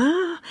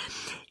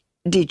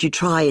 Did you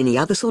try any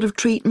other sort of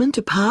treatment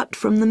apart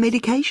from the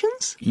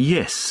medications?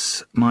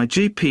 Yes. My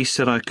GP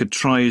said I could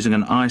try using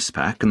an ice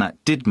pack, and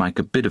that did make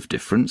a bit of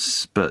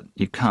difference, but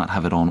you can't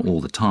have it on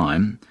all the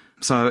time.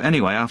 So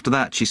anyway, after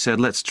that, she said,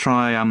 let's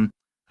try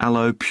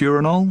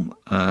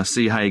allopurinol,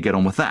 see how you get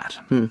on with that.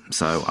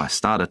 So I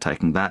started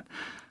taking that,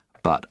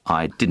 but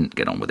I didn't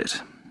get on with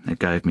it. It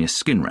gave me a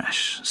skin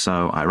rash.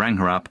 So I rang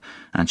her up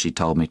and she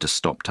told me to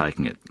stop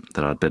taking it,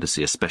 that I'd better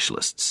see a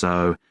specialist.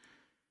 So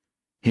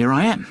here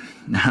I am.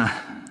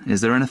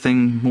 Is there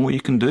anything more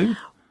you can do?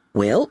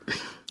 Well,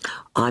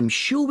 I'm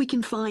sure we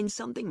can find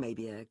something,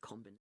 maybe a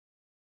combination.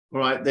 All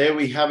right, there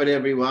we have it,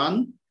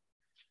 everyone.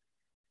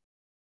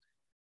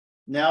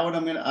 Now what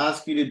I'm going to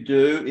ask you to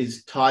do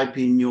is type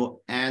in your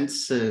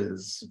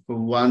answers for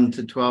 1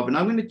 to 12, and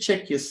I'm going to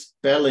check your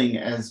spelling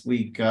as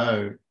we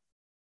go.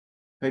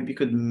 Hope you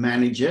could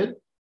manage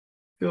it.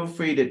 Feel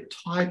free to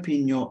type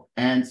in your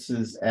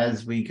answers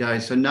as we go.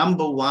 So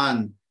number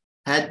 1,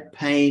 had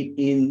pain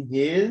in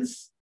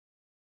his.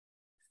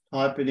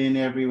 Type it in,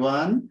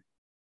 everyone.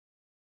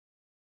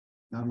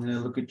 I'm going to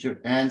look at your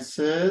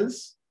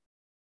answers.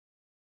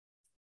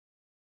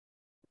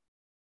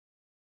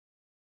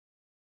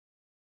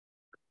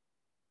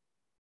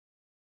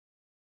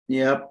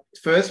 Yep,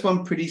 first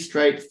one pretty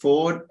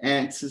straightforward.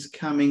 Answers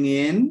coming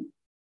in.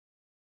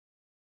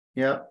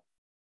 Yep,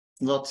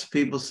 lots of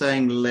people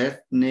saying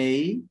left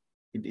knee.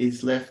 It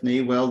is left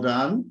knee, well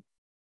done.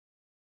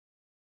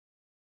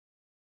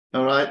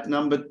 All right,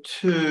 number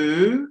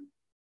 2.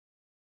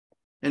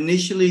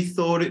 Initially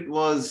thought it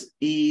was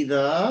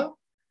either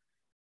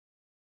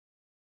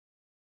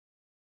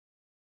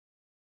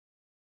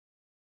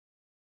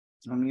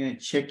I'm going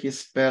to check your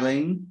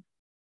spelling.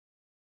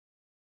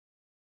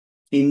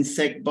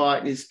 Insect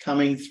bite is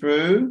coming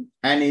through.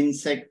 An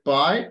insect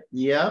bite.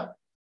 Yep.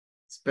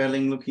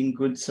 Spelling looking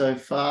good so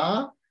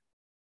far.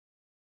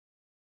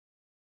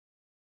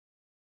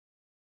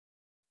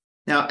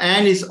 Now,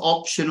 an is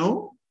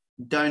optional.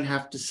 Don't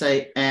have to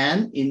say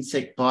an.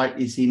 Insect bite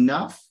is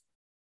enough.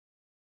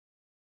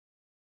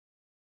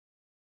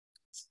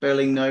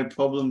 Spelling no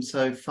problem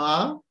so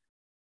far.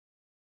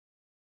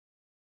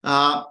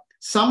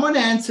 Someone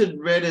answered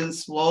red and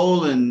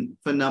swollen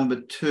for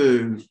number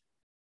 2,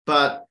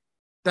 but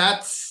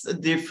that's a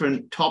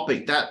different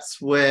topic.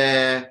 That's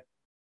where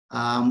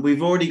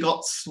we've already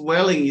got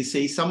swelling, you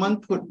see.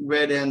 Someone put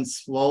red and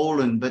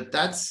swollen, but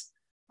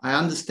I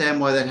understand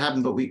why that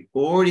happened, but we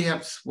already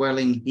have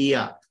swelling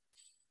here.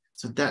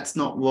 So that's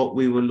not what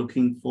we were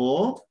looking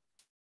for.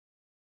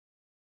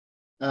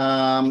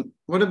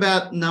 What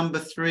about number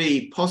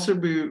 3?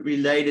 Possibly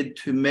related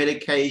to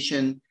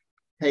medication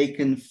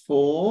taken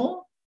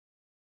for?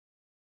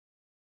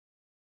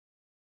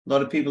 A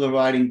lot of people are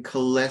writing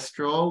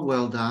cholesterol.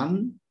 Well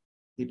done.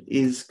 It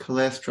is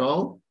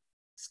cholesterol.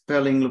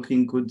 Spelling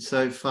looking good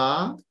so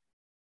far.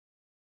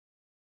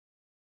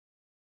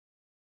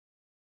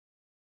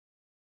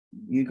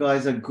 You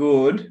guys are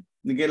good.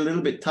 We get a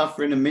little bit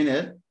tougher in a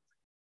minute.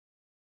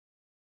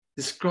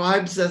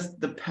 Describes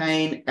the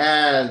pain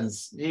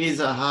as. Here's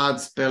a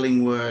hard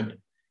spelling word.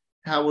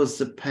 How was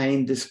the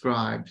pain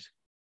described?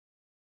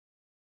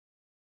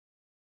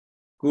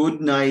 Good,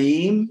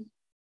 Naeem.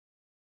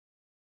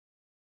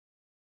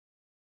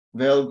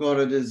 Vel got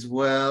it as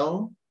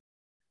well.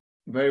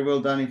 Very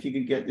well done if you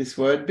could get this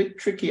word. Bit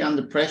tricky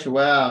under pressure.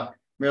 Wow.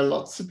 There are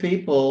lots of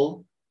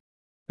people.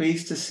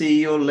 Pleased to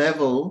see your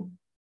level.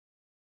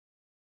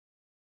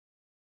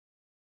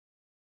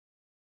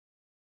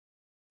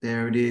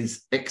 There it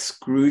is.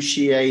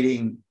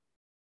 Excruciating.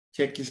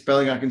 Check your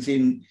spelling. I can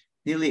see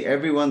nearly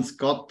everyone's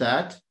got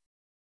that.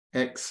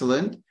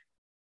 Excellent.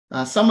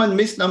 Someone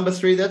missed number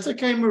 3. That's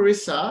okay,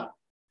 Marissa.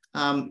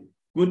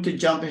 Good to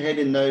jump ahead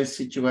in those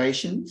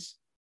situations.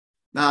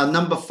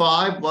 Number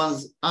 5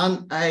 was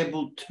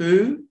unable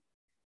to.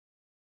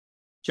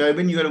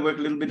 Jobin, you got to work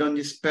a little bit on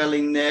your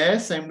spelling there.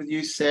 Same with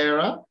you,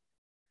 Sarah.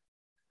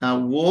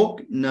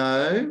 Walk,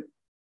 no.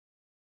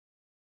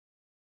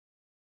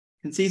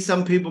 I can see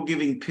some people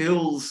giving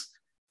pills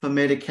for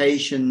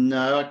medication.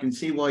 No, I can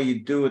see why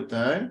you do it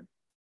though.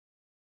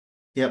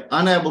 Yep,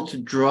 unable to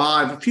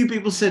drive. A few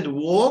people said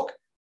walk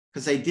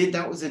because they did.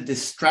 That was a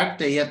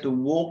distractor. He had to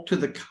walk to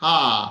the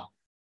car,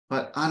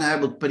 but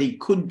he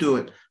could do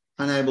it.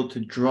 Unable to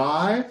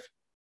drive.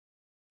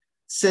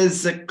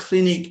 Says the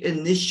clinic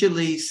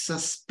initially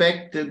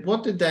suspected.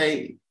 What did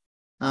they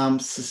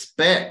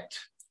suspect?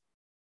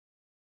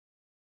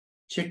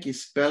 Check your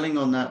spelling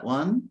on that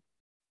one.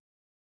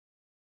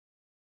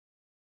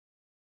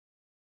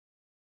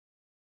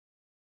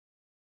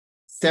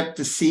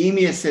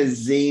 Septicemia, says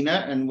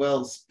Zena, and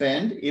well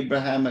spent.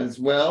 Ibrahim as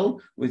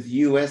well with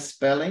US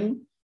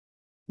spelling.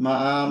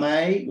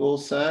 Maame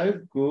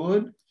also,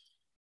 good.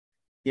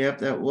 Yep,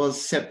 that was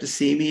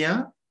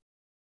septicemia.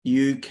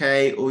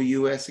 UK or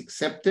US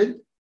accepted.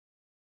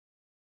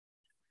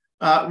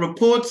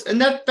 Reports, and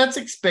that's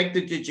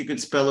expected that you could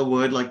spell a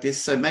word like this,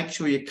 so make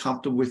sure you're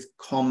comfortable with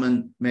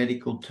common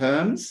medical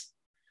terms.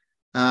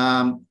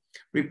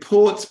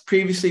 Reports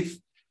previously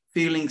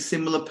feeling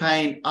similar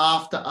pain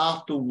after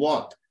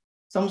what?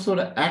 Some sort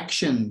of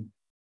action.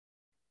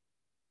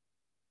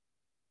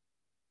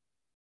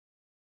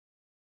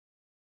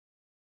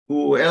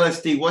 Ooh,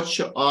 LSD, what's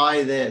your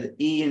I there? The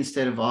E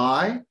instead of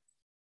I.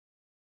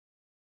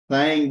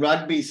 Playing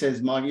rugby,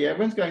 says Mike. Yeah,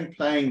 everyone's going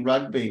playing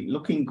rugby.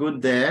 Looking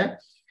good there.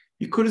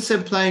 You could have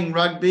said playing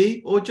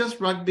rugby or just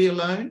rugby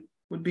alone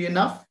would be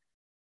enough.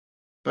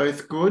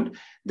 Both good.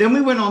 Then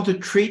we went on to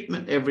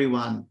treatment,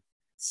 everyone.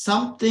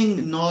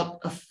 Something not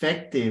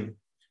effective.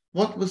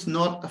 What was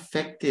not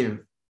effective?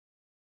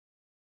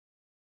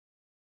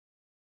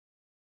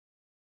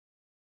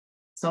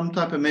 Some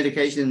type of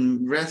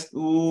medication. Rest.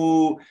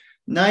 Ooh,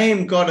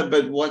 Naeem got it,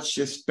 but what's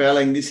your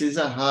spelling? This is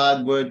a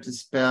hard word to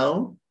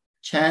spell.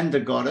 Chanda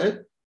got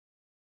it.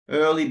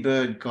 Early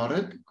bird got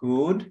it.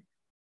 Good.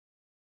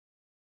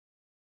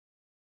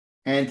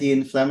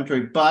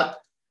 Anti-inflammatory. But,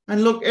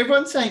 and look,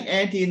 everyone's saying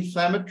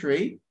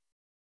anti-inflammatory.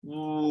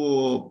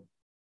 Ooh.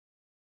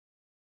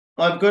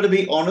 I've got to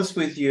be honest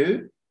with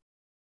you.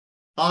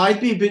 I'd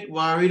be a bit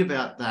worried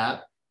about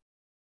that.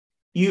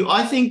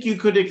 I think you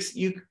could,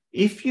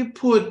 if you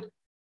put,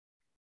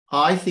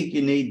 I think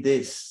you need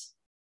this.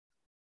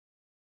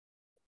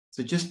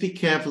 So just be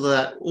careful of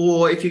that.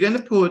 Or if you're going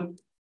to put,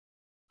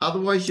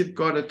 otherwise you've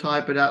got to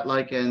type it out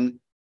like an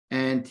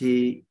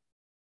anti.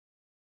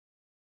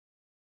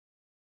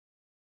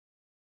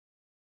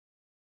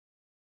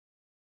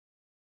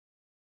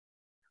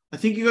 I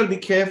think you've got to be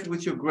careful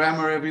with your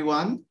grammar,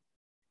 everyone.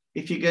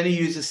 If you're going to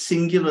use a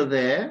singular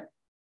there,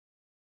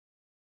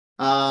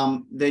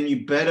 then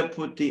you better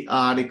put the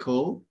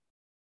article.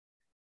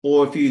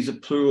 Or if you use a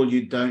plural,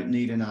 you don't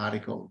need an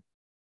article.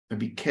 So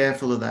be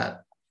careful of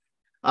that.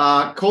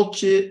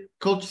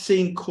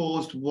 Colchicine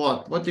caused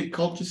what? What did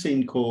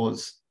colchicine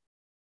cause?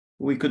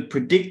 We could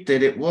predict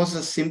that it was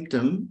a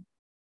symptom.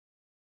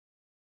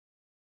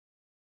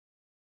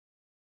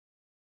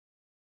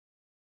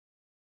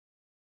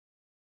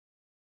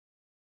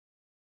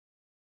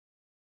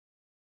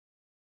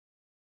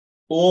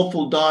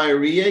 Awful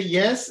diarrhea,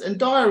 yes. And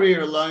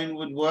diarrhea alone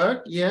would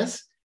work,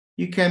 yes.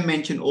 You can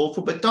mention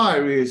awful, but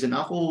diarrhea is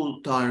enough. All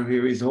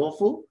diarrhea is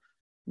awful.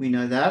 We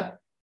know that.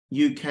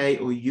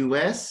 UK or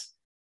US.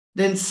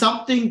 Then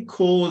something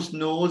caused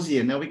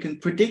nausea. Now we can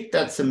predict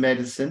that's a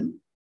medicine.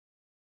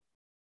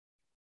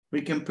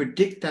 We can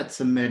predict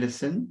that's a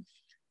medicine.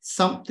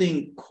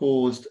 Something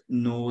caused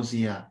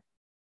nausea.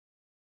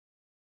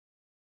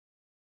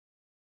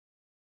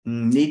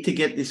 Need to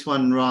get this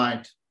one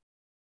right.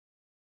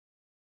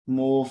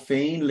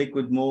 Morphine,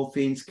 liquid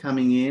morphine's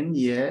coming in,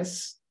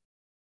 yes.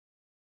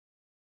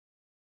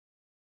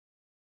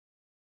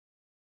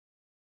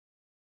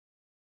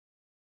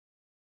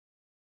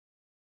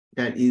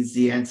 That is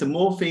the answer.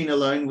 Morphine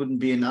alone wouldn't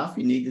be enough.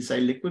 You need to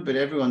say liquid, but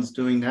everyone's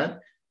doing that.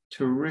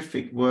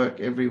 Terrific work,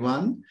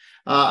 everyone.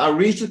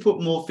 Arisha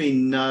put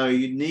morphine. No,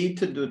 you need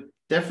to do it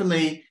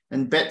definitely,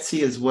 and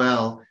Betsy as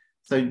well.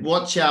 So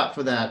watch out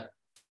for that.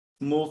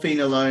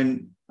 Morphine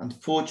alone,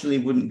 unfortunately,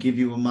 wouldn't give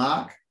you a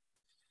mark.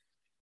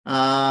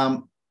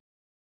 And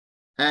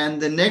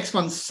the next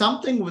one,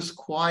 something was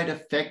quite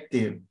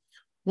effective.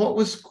 What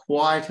was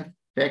quite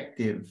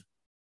effective?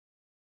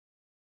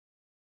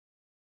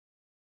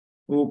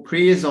 Well,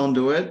 Priya's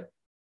onto it.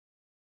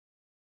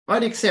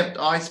 I'd accept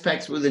ice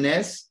packs with an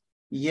S.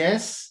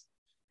 Yes.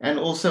 And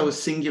also a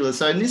singular.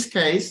 So in this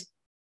case,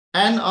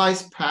 an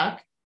ice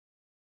pack,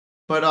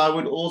 but I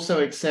would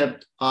also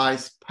accept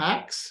ice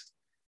packs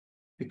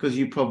because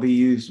you probably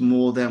use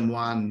more than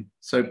one.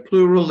 So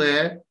plural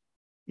there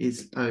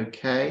is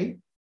okay.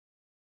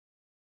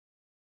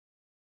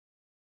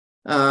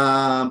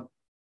 And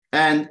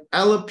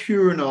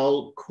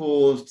allopurinol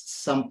caused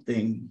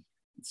something.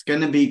 It's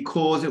going to be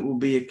cause, it will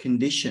be a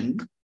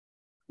condition.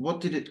 What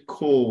did it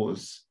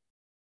cause?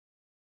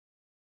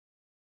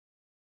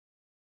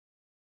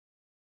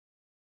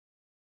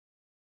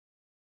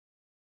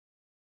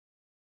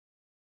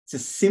 It's a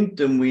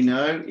symptom, we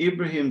know.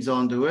 Ibrahim's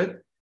onto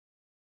it.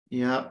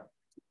 Yep.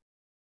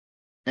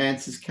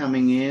 Answers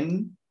coming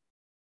in.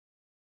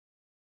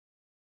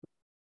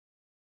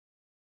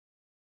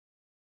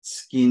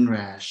 Skin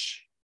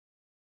rash.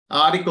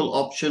 Article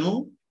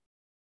optional.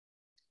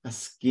 A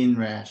skin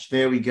rash.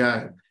 There we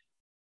go.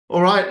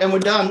 All right, and we're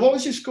done. What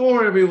was your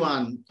score,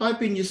 everyone?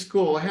 Type in your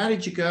score. How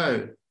did you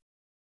go?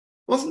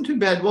 Wasn't too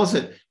bad, was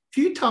it?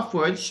 Few tough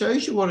words.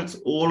 Shows you what it's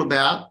all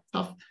about.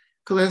 Tough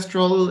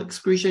cholesterol,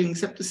 excruciating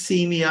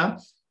septicemia.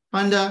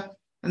 And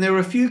there were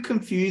a few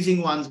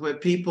confusing ones where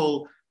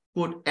people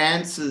put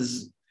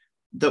answers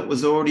that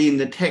was already in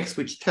the text,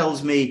 which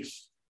tells me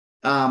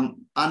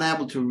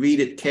unable to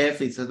read it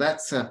carefully. So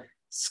that's a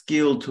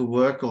skill to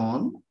work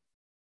on.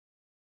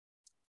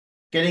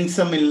 Getting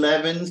some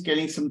 11s,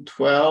 getting some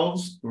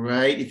 12s.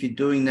 Great. If you're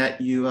doing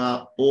that, you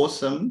are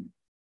awesome.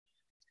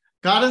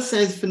 Gada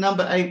says for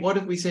number 8, what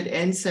if we said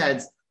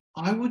NSAIDs?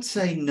 I would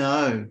say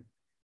no.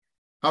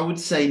 I would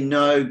say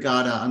no,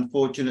 Gada,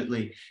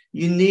 unfortunately.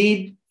 You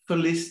need, for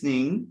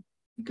listening,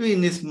 particularly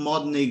in this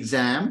modern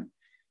exam,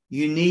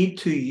 you need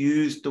to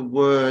use the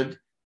word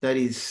that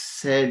is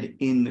said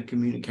in the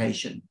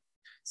communication.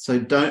 So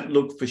don't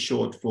look for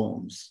short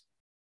forms.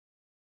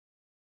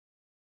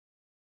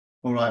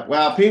 All right.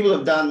 Wow, people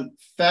have done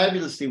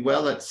fabulously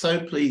well. That's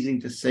so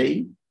pleasing to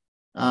see.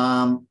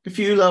 A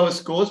few lower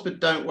scores, but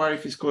don't worry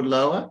if you scored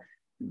lower.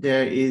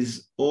 there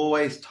is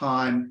always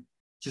time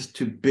just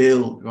to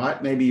build,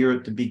 right? Maybe you're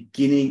at the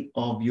beginning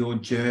of your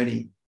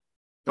journey.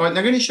 All right, now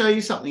I'm going to show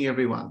you something,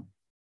 everyone.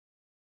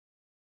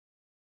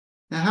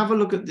 Now have a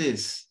look at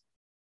this.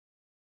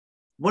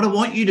 What I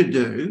want you to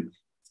do,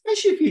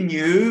 especially if you're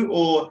new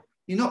or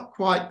you're not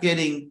quite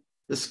getting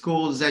the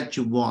scores that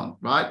you want,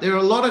 right? There are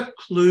a lot of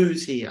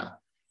clues here.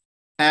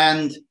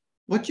 And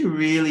what you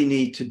really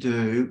need to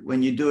do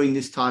when you're doing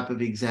this type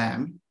of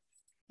exam,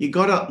 you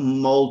got to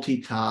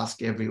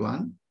multitask,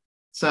 everyone.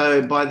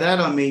 So by that,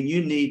 I mean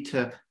you need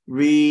to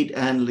read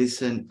and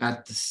listen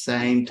at the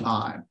same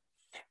time.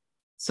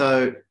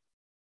 So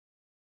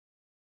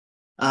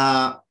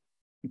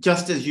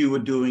just as you were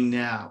doing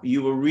now,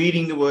 you were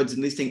reading the words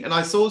and listening. And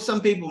I saw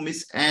some people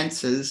miss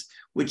answers,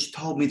 which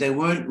told me they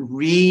weren't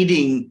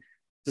reading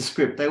the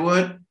script. They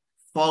weren't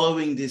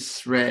following this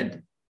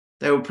thread.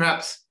 They were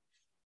perhaps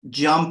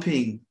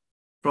jumping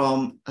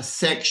from a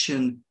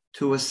section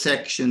to a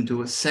section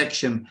to a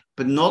section,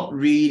 but not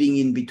reading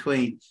in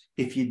between.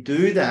 If you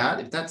do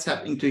that, if that's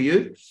happening to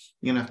you,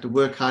 you're going to have to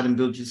work hard and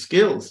build your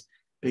skills,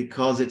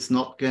 because it's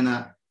not going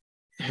to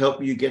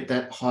help you get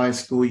that high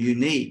score you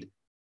need.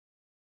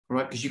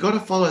 Right? Because you've got to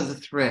follow the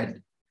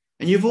thread.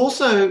 And you've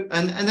also,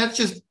 and that's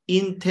just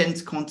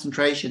intense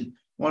concentration.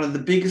 One of the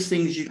biggest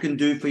things you can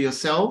do for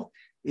yourself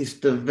is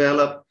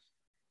develop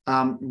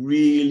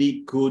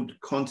really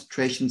good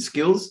concentration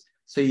skills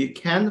so you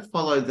can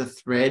follow the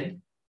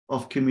thread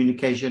of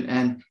communication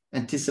and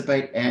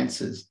anticipate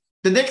answers.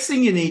 The next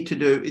thing you need to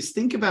do is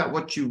think about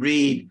what you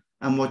read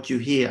and what you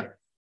hear.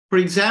 For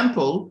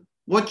example,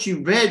 what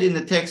you read in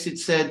the text, it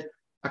said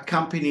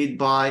accompanied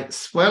by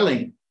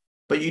swelling,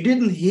 but you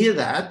didn't hear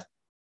that.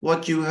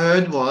 What you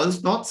heard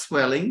was not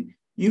swelling.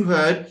 You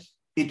heard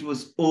it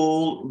was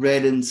all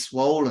red and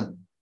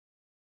swollen,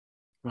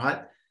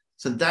 right?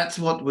 So that's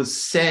what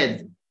was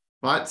said,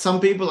 right?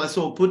 Some people I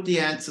saw put the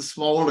answer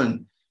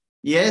swollen.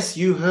 Yes,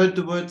 you heard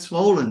the word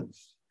swollen,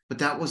 but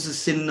that was a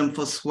synonym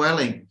for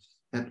swelling.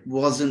 That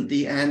wasn't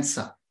the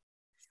answer.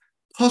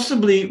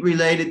 Possibly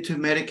related to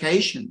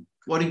medication.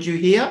 What did you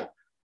hear?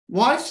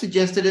 Wife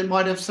suggested it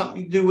might have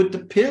something to do with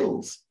the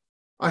pills.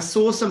 I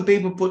saw some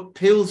people put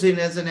pills in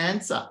as an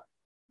answer,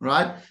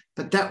 right?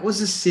 But that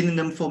was a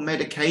synonym for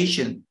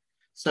medication.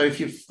 So if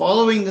you're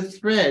following the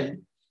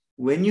thread,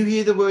 when you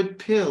hear the word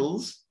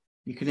pills,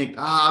 you connect,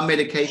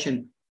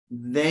 medication,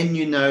 then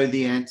you know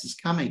the answer's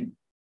coming.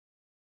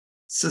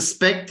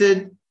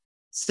 Suspected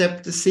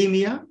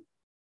septicemia.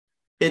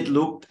 It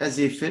looked as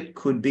if it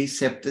could be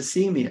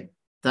septicemia.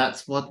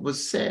 That's what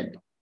was said.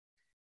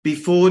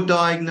 Before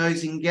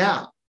diagnosing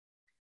gout,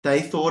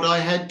 they thought I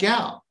had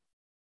gout.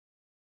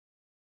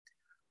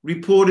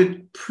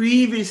 Reported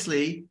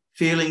previously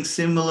feeling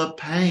similar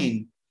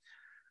pain.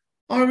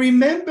 I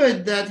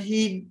remembered that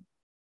he'd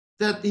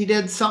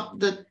had something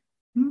that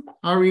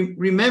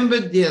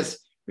remembered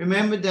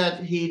that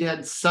he'd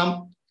had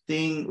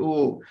something,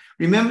 or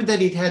remembered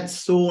that he'd had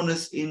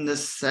soreness in the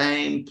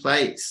same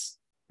place,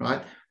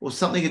 right? Or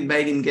something had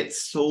made him get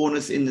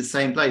soreness in the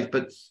same place,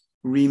 but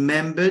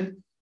remembered,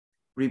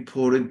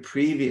 reported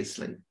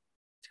previously.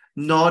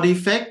 Not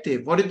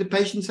effective. What did the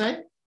patient say?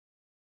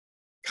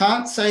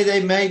 Can't say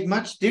they made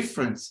much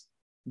difference,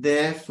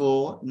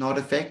 therefore not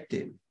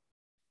effective.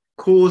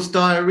 Caused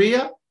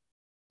diarrhea,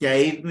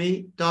 gave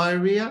me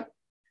diarrhea.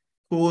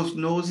 Caused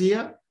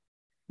nausea,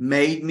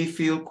 made me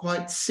feel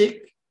quite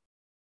sick.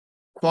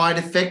 Quite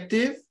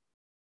effective,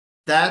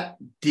 that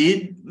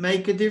did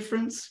make a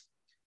difference.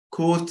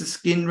 Caused a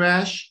skin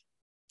rash,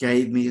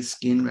 gave me a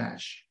skin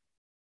rash.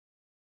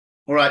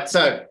 All right,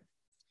 so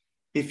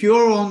if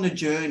you're on the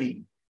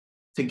journey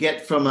to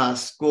get from a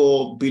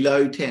score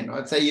below 10,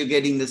 I'd say you're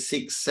getting the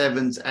 6s,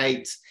 7s,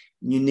 8s,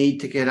 you need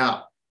to get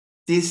up.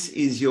 This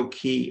is your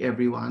key,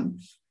 everyone.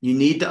 You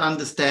need to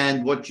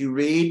understand what you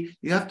read.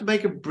 You have to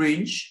make a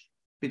bridge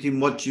between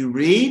what you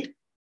read,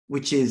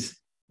 which is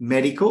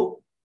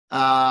medical,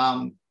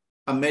 a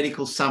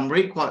medical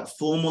summary, quite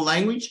formal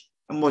language,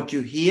 and what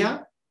you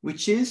hear,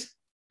 which is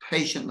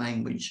patient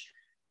language.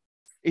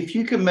 If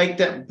you can make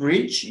that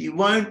bridge, you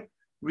won't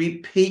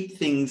repeat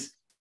things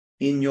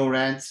in your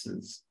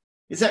answers.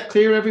 Is that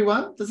clear,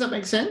 everyone? Does that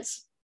make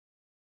sense?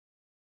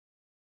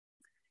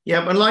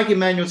 Yeah, but like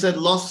Emmanuel said,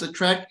 lost the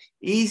track,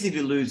 easy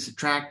to lose the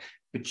track,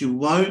 but you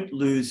won't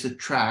lose the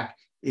track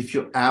if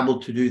you're able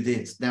to do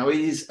this. Now, it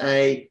is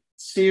a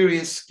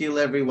serious skill,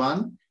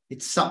 everyone.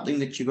 It's something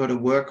that you've got to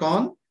work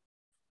on,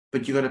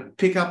 but you've got to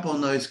pick up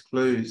on those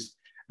clues.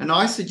 And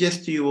I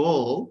suggest to you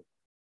all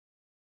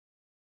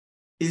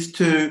is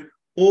to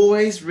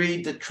always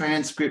read the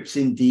transcripts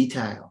in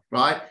detail,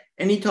 right?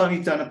 Anytime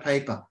you've done a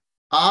paper,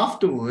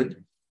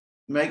 afterward,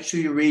 make sure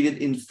you read it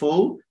in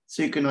full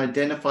so you can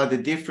identify the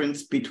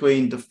difference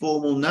between the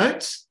formal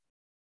notes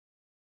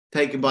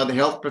taken by the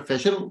health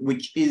professional,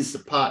 which is the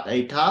Part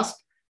A task,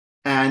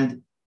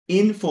 and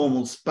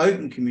informal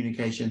spoken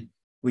communication,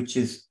 which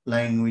is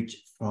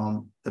language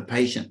from the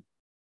patient.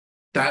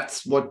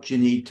 That's what you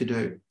need to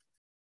do.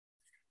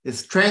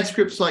 There's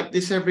transcripts like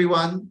this,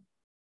 everyone.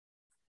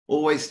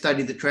 Always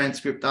study the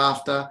transcript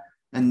after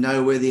and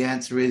know where the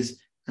answer is.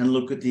 and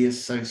look at the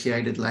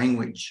associated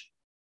language.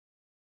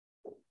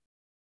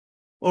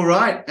 All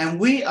right, and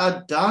we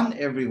are done,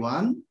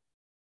 everyone.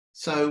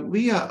 So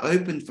we are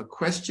open for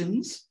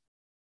questions.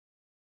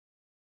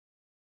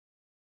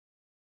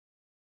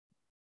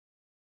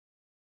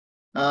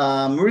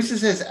 Marissa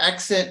says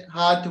accent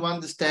hard to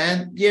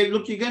understand. Yeah,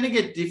 look, you're going to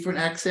get different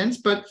accents,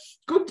 but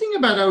good thing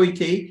about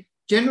OET,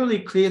 generally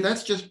clear.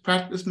 That's just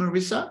practice,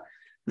 Marissa.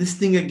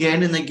 Listening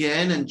again and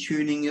again and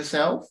tuning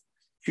yourself,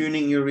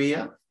 tuning your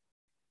ear.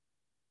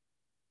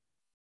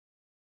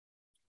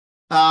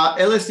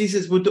 LSD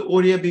says, would the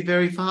audio be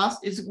very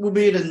fast? It will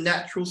be at a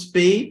natural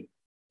speed.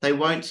 They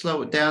won't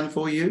slow it down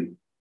for you.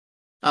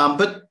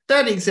 But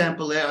that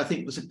example there, I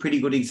think, was a pretty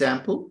good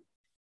example.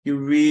 You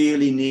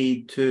really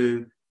need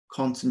to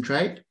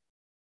concentrate.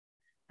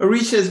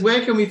 Arish says,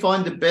 where can we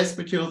find the best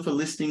material for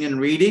listening and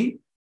reading?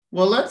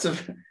 Well,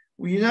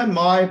 you know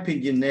my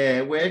opinion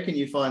there. Where can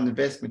you find the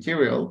best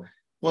material?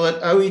 Well,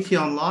 at OET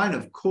Online,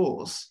 of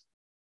course.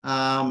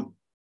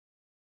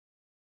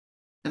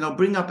 And I'll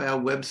bring up our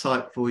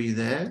website for you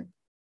there.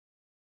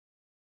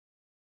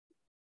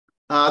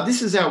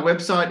 This is our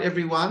website,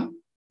 everyone.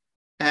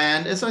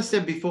 And as I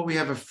said before, we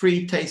have a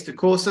free taster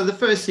course. So the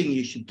first thing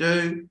you should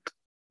do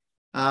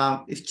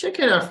is check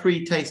out our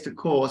free taster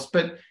course,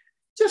 but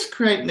just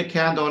create an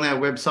account on our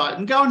website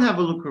and go and have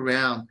a look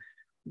around.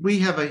 We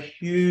have a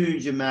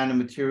huge amount of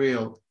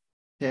material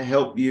to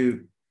help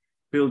you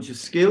build your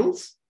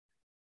skills,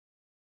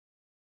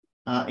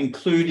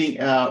 including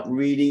our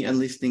reading and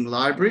listening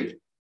library.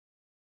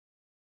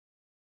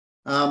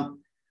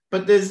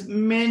 But there's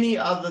many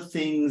other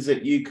things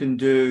that you can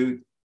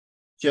do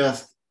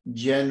just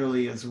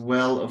generally as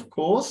well, of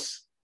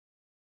course.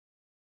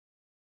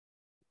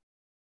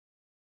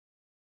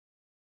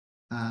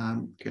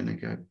 I'm going to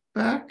go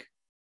back.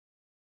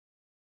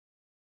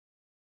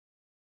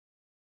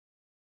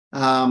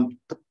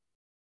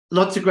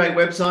 Lots of great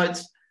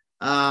websites.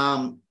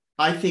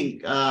 I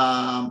think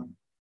have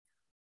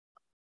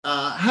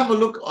a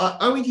look.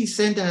 OET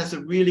Center has a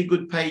really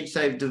good page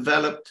they've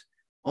developed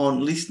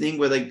on listening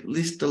where they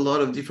list a lot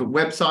of different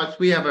websites.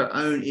 We have our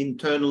own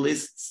internal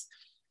lists,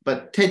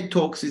 but TED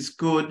Talks is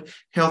good.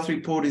 Health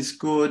Report is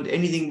good.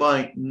 Anything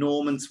by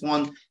Norman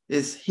Swan.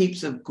 There's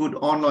heaps of good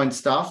online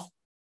stuff.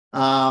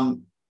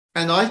 And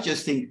I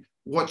just think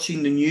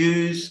watching the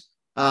news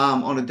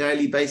on a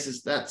daily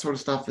basis, that sort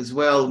of stuff as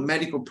well,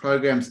 medical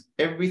programs,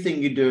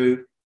 everything you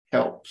do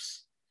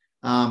helps.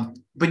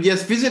 But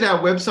yes, visit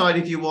our website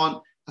if you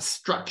want a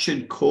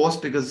structured course,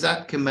 because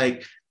that can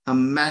make a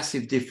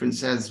massive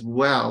difference as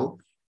well.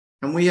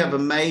 And we have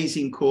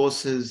amazing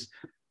courses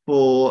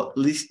for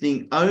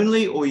listening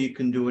only, or you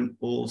can do an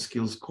all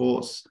skills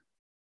course.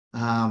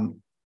 And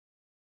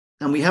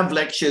we have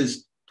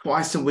lectures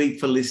twice a week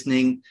for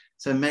listening.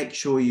 So make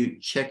sure you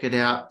check it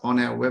out on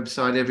our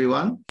website,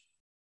 everyone.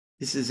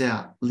 This is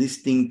our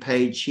listening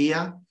page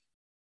here.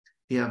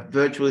 We have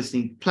virtual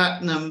listening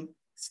platinum,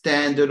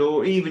 standard,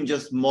 or even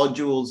just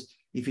modules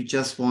if you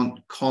just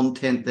want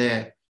content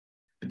there.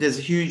 But there's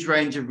a huge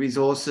range of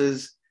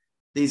resources.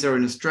 These are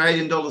in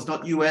Australian dollars,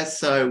 not US.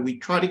 So we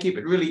try to keep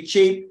it really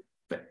cheap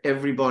for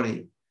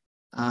everybody.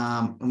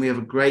 And we have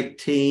a great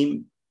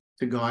team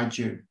to guide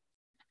you.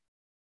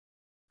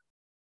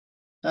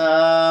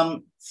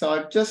 So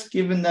I've just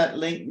given that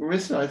link,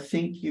 Marissa. I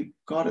think you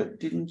got it,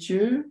 didn't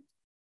you?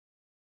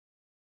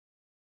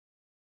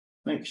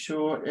 Make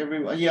sure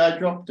everyone, yeah, I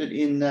dropped it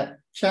in that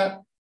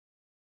chat.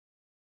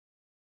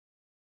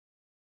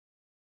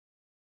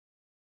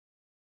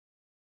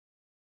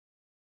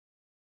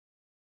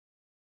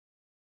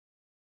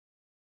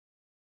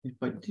 If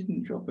I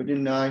didn't drop it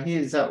in,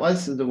 here's that one.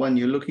 This is the one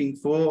you're looking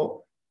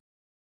for.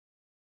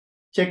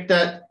 Check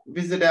that,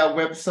 visit our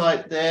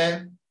website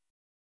there.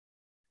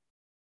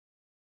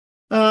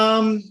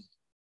 All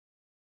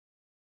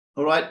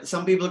right,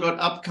 some people have got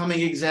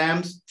upcoming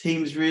exams.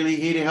 Team's really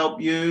here to help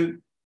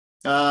you.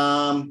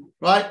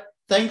 Right,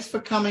 thanks for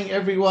coming,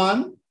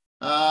 everyone.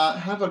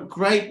 Have a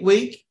great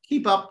week.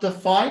 Keep up the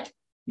fight.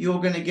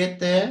 You're going to get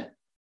there.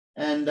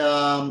 And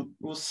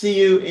we'll see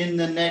you in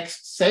the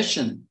next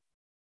session.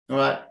 All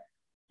right,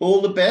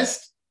 all the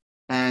best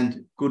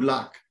and good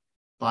luck.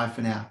 Bye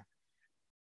for now.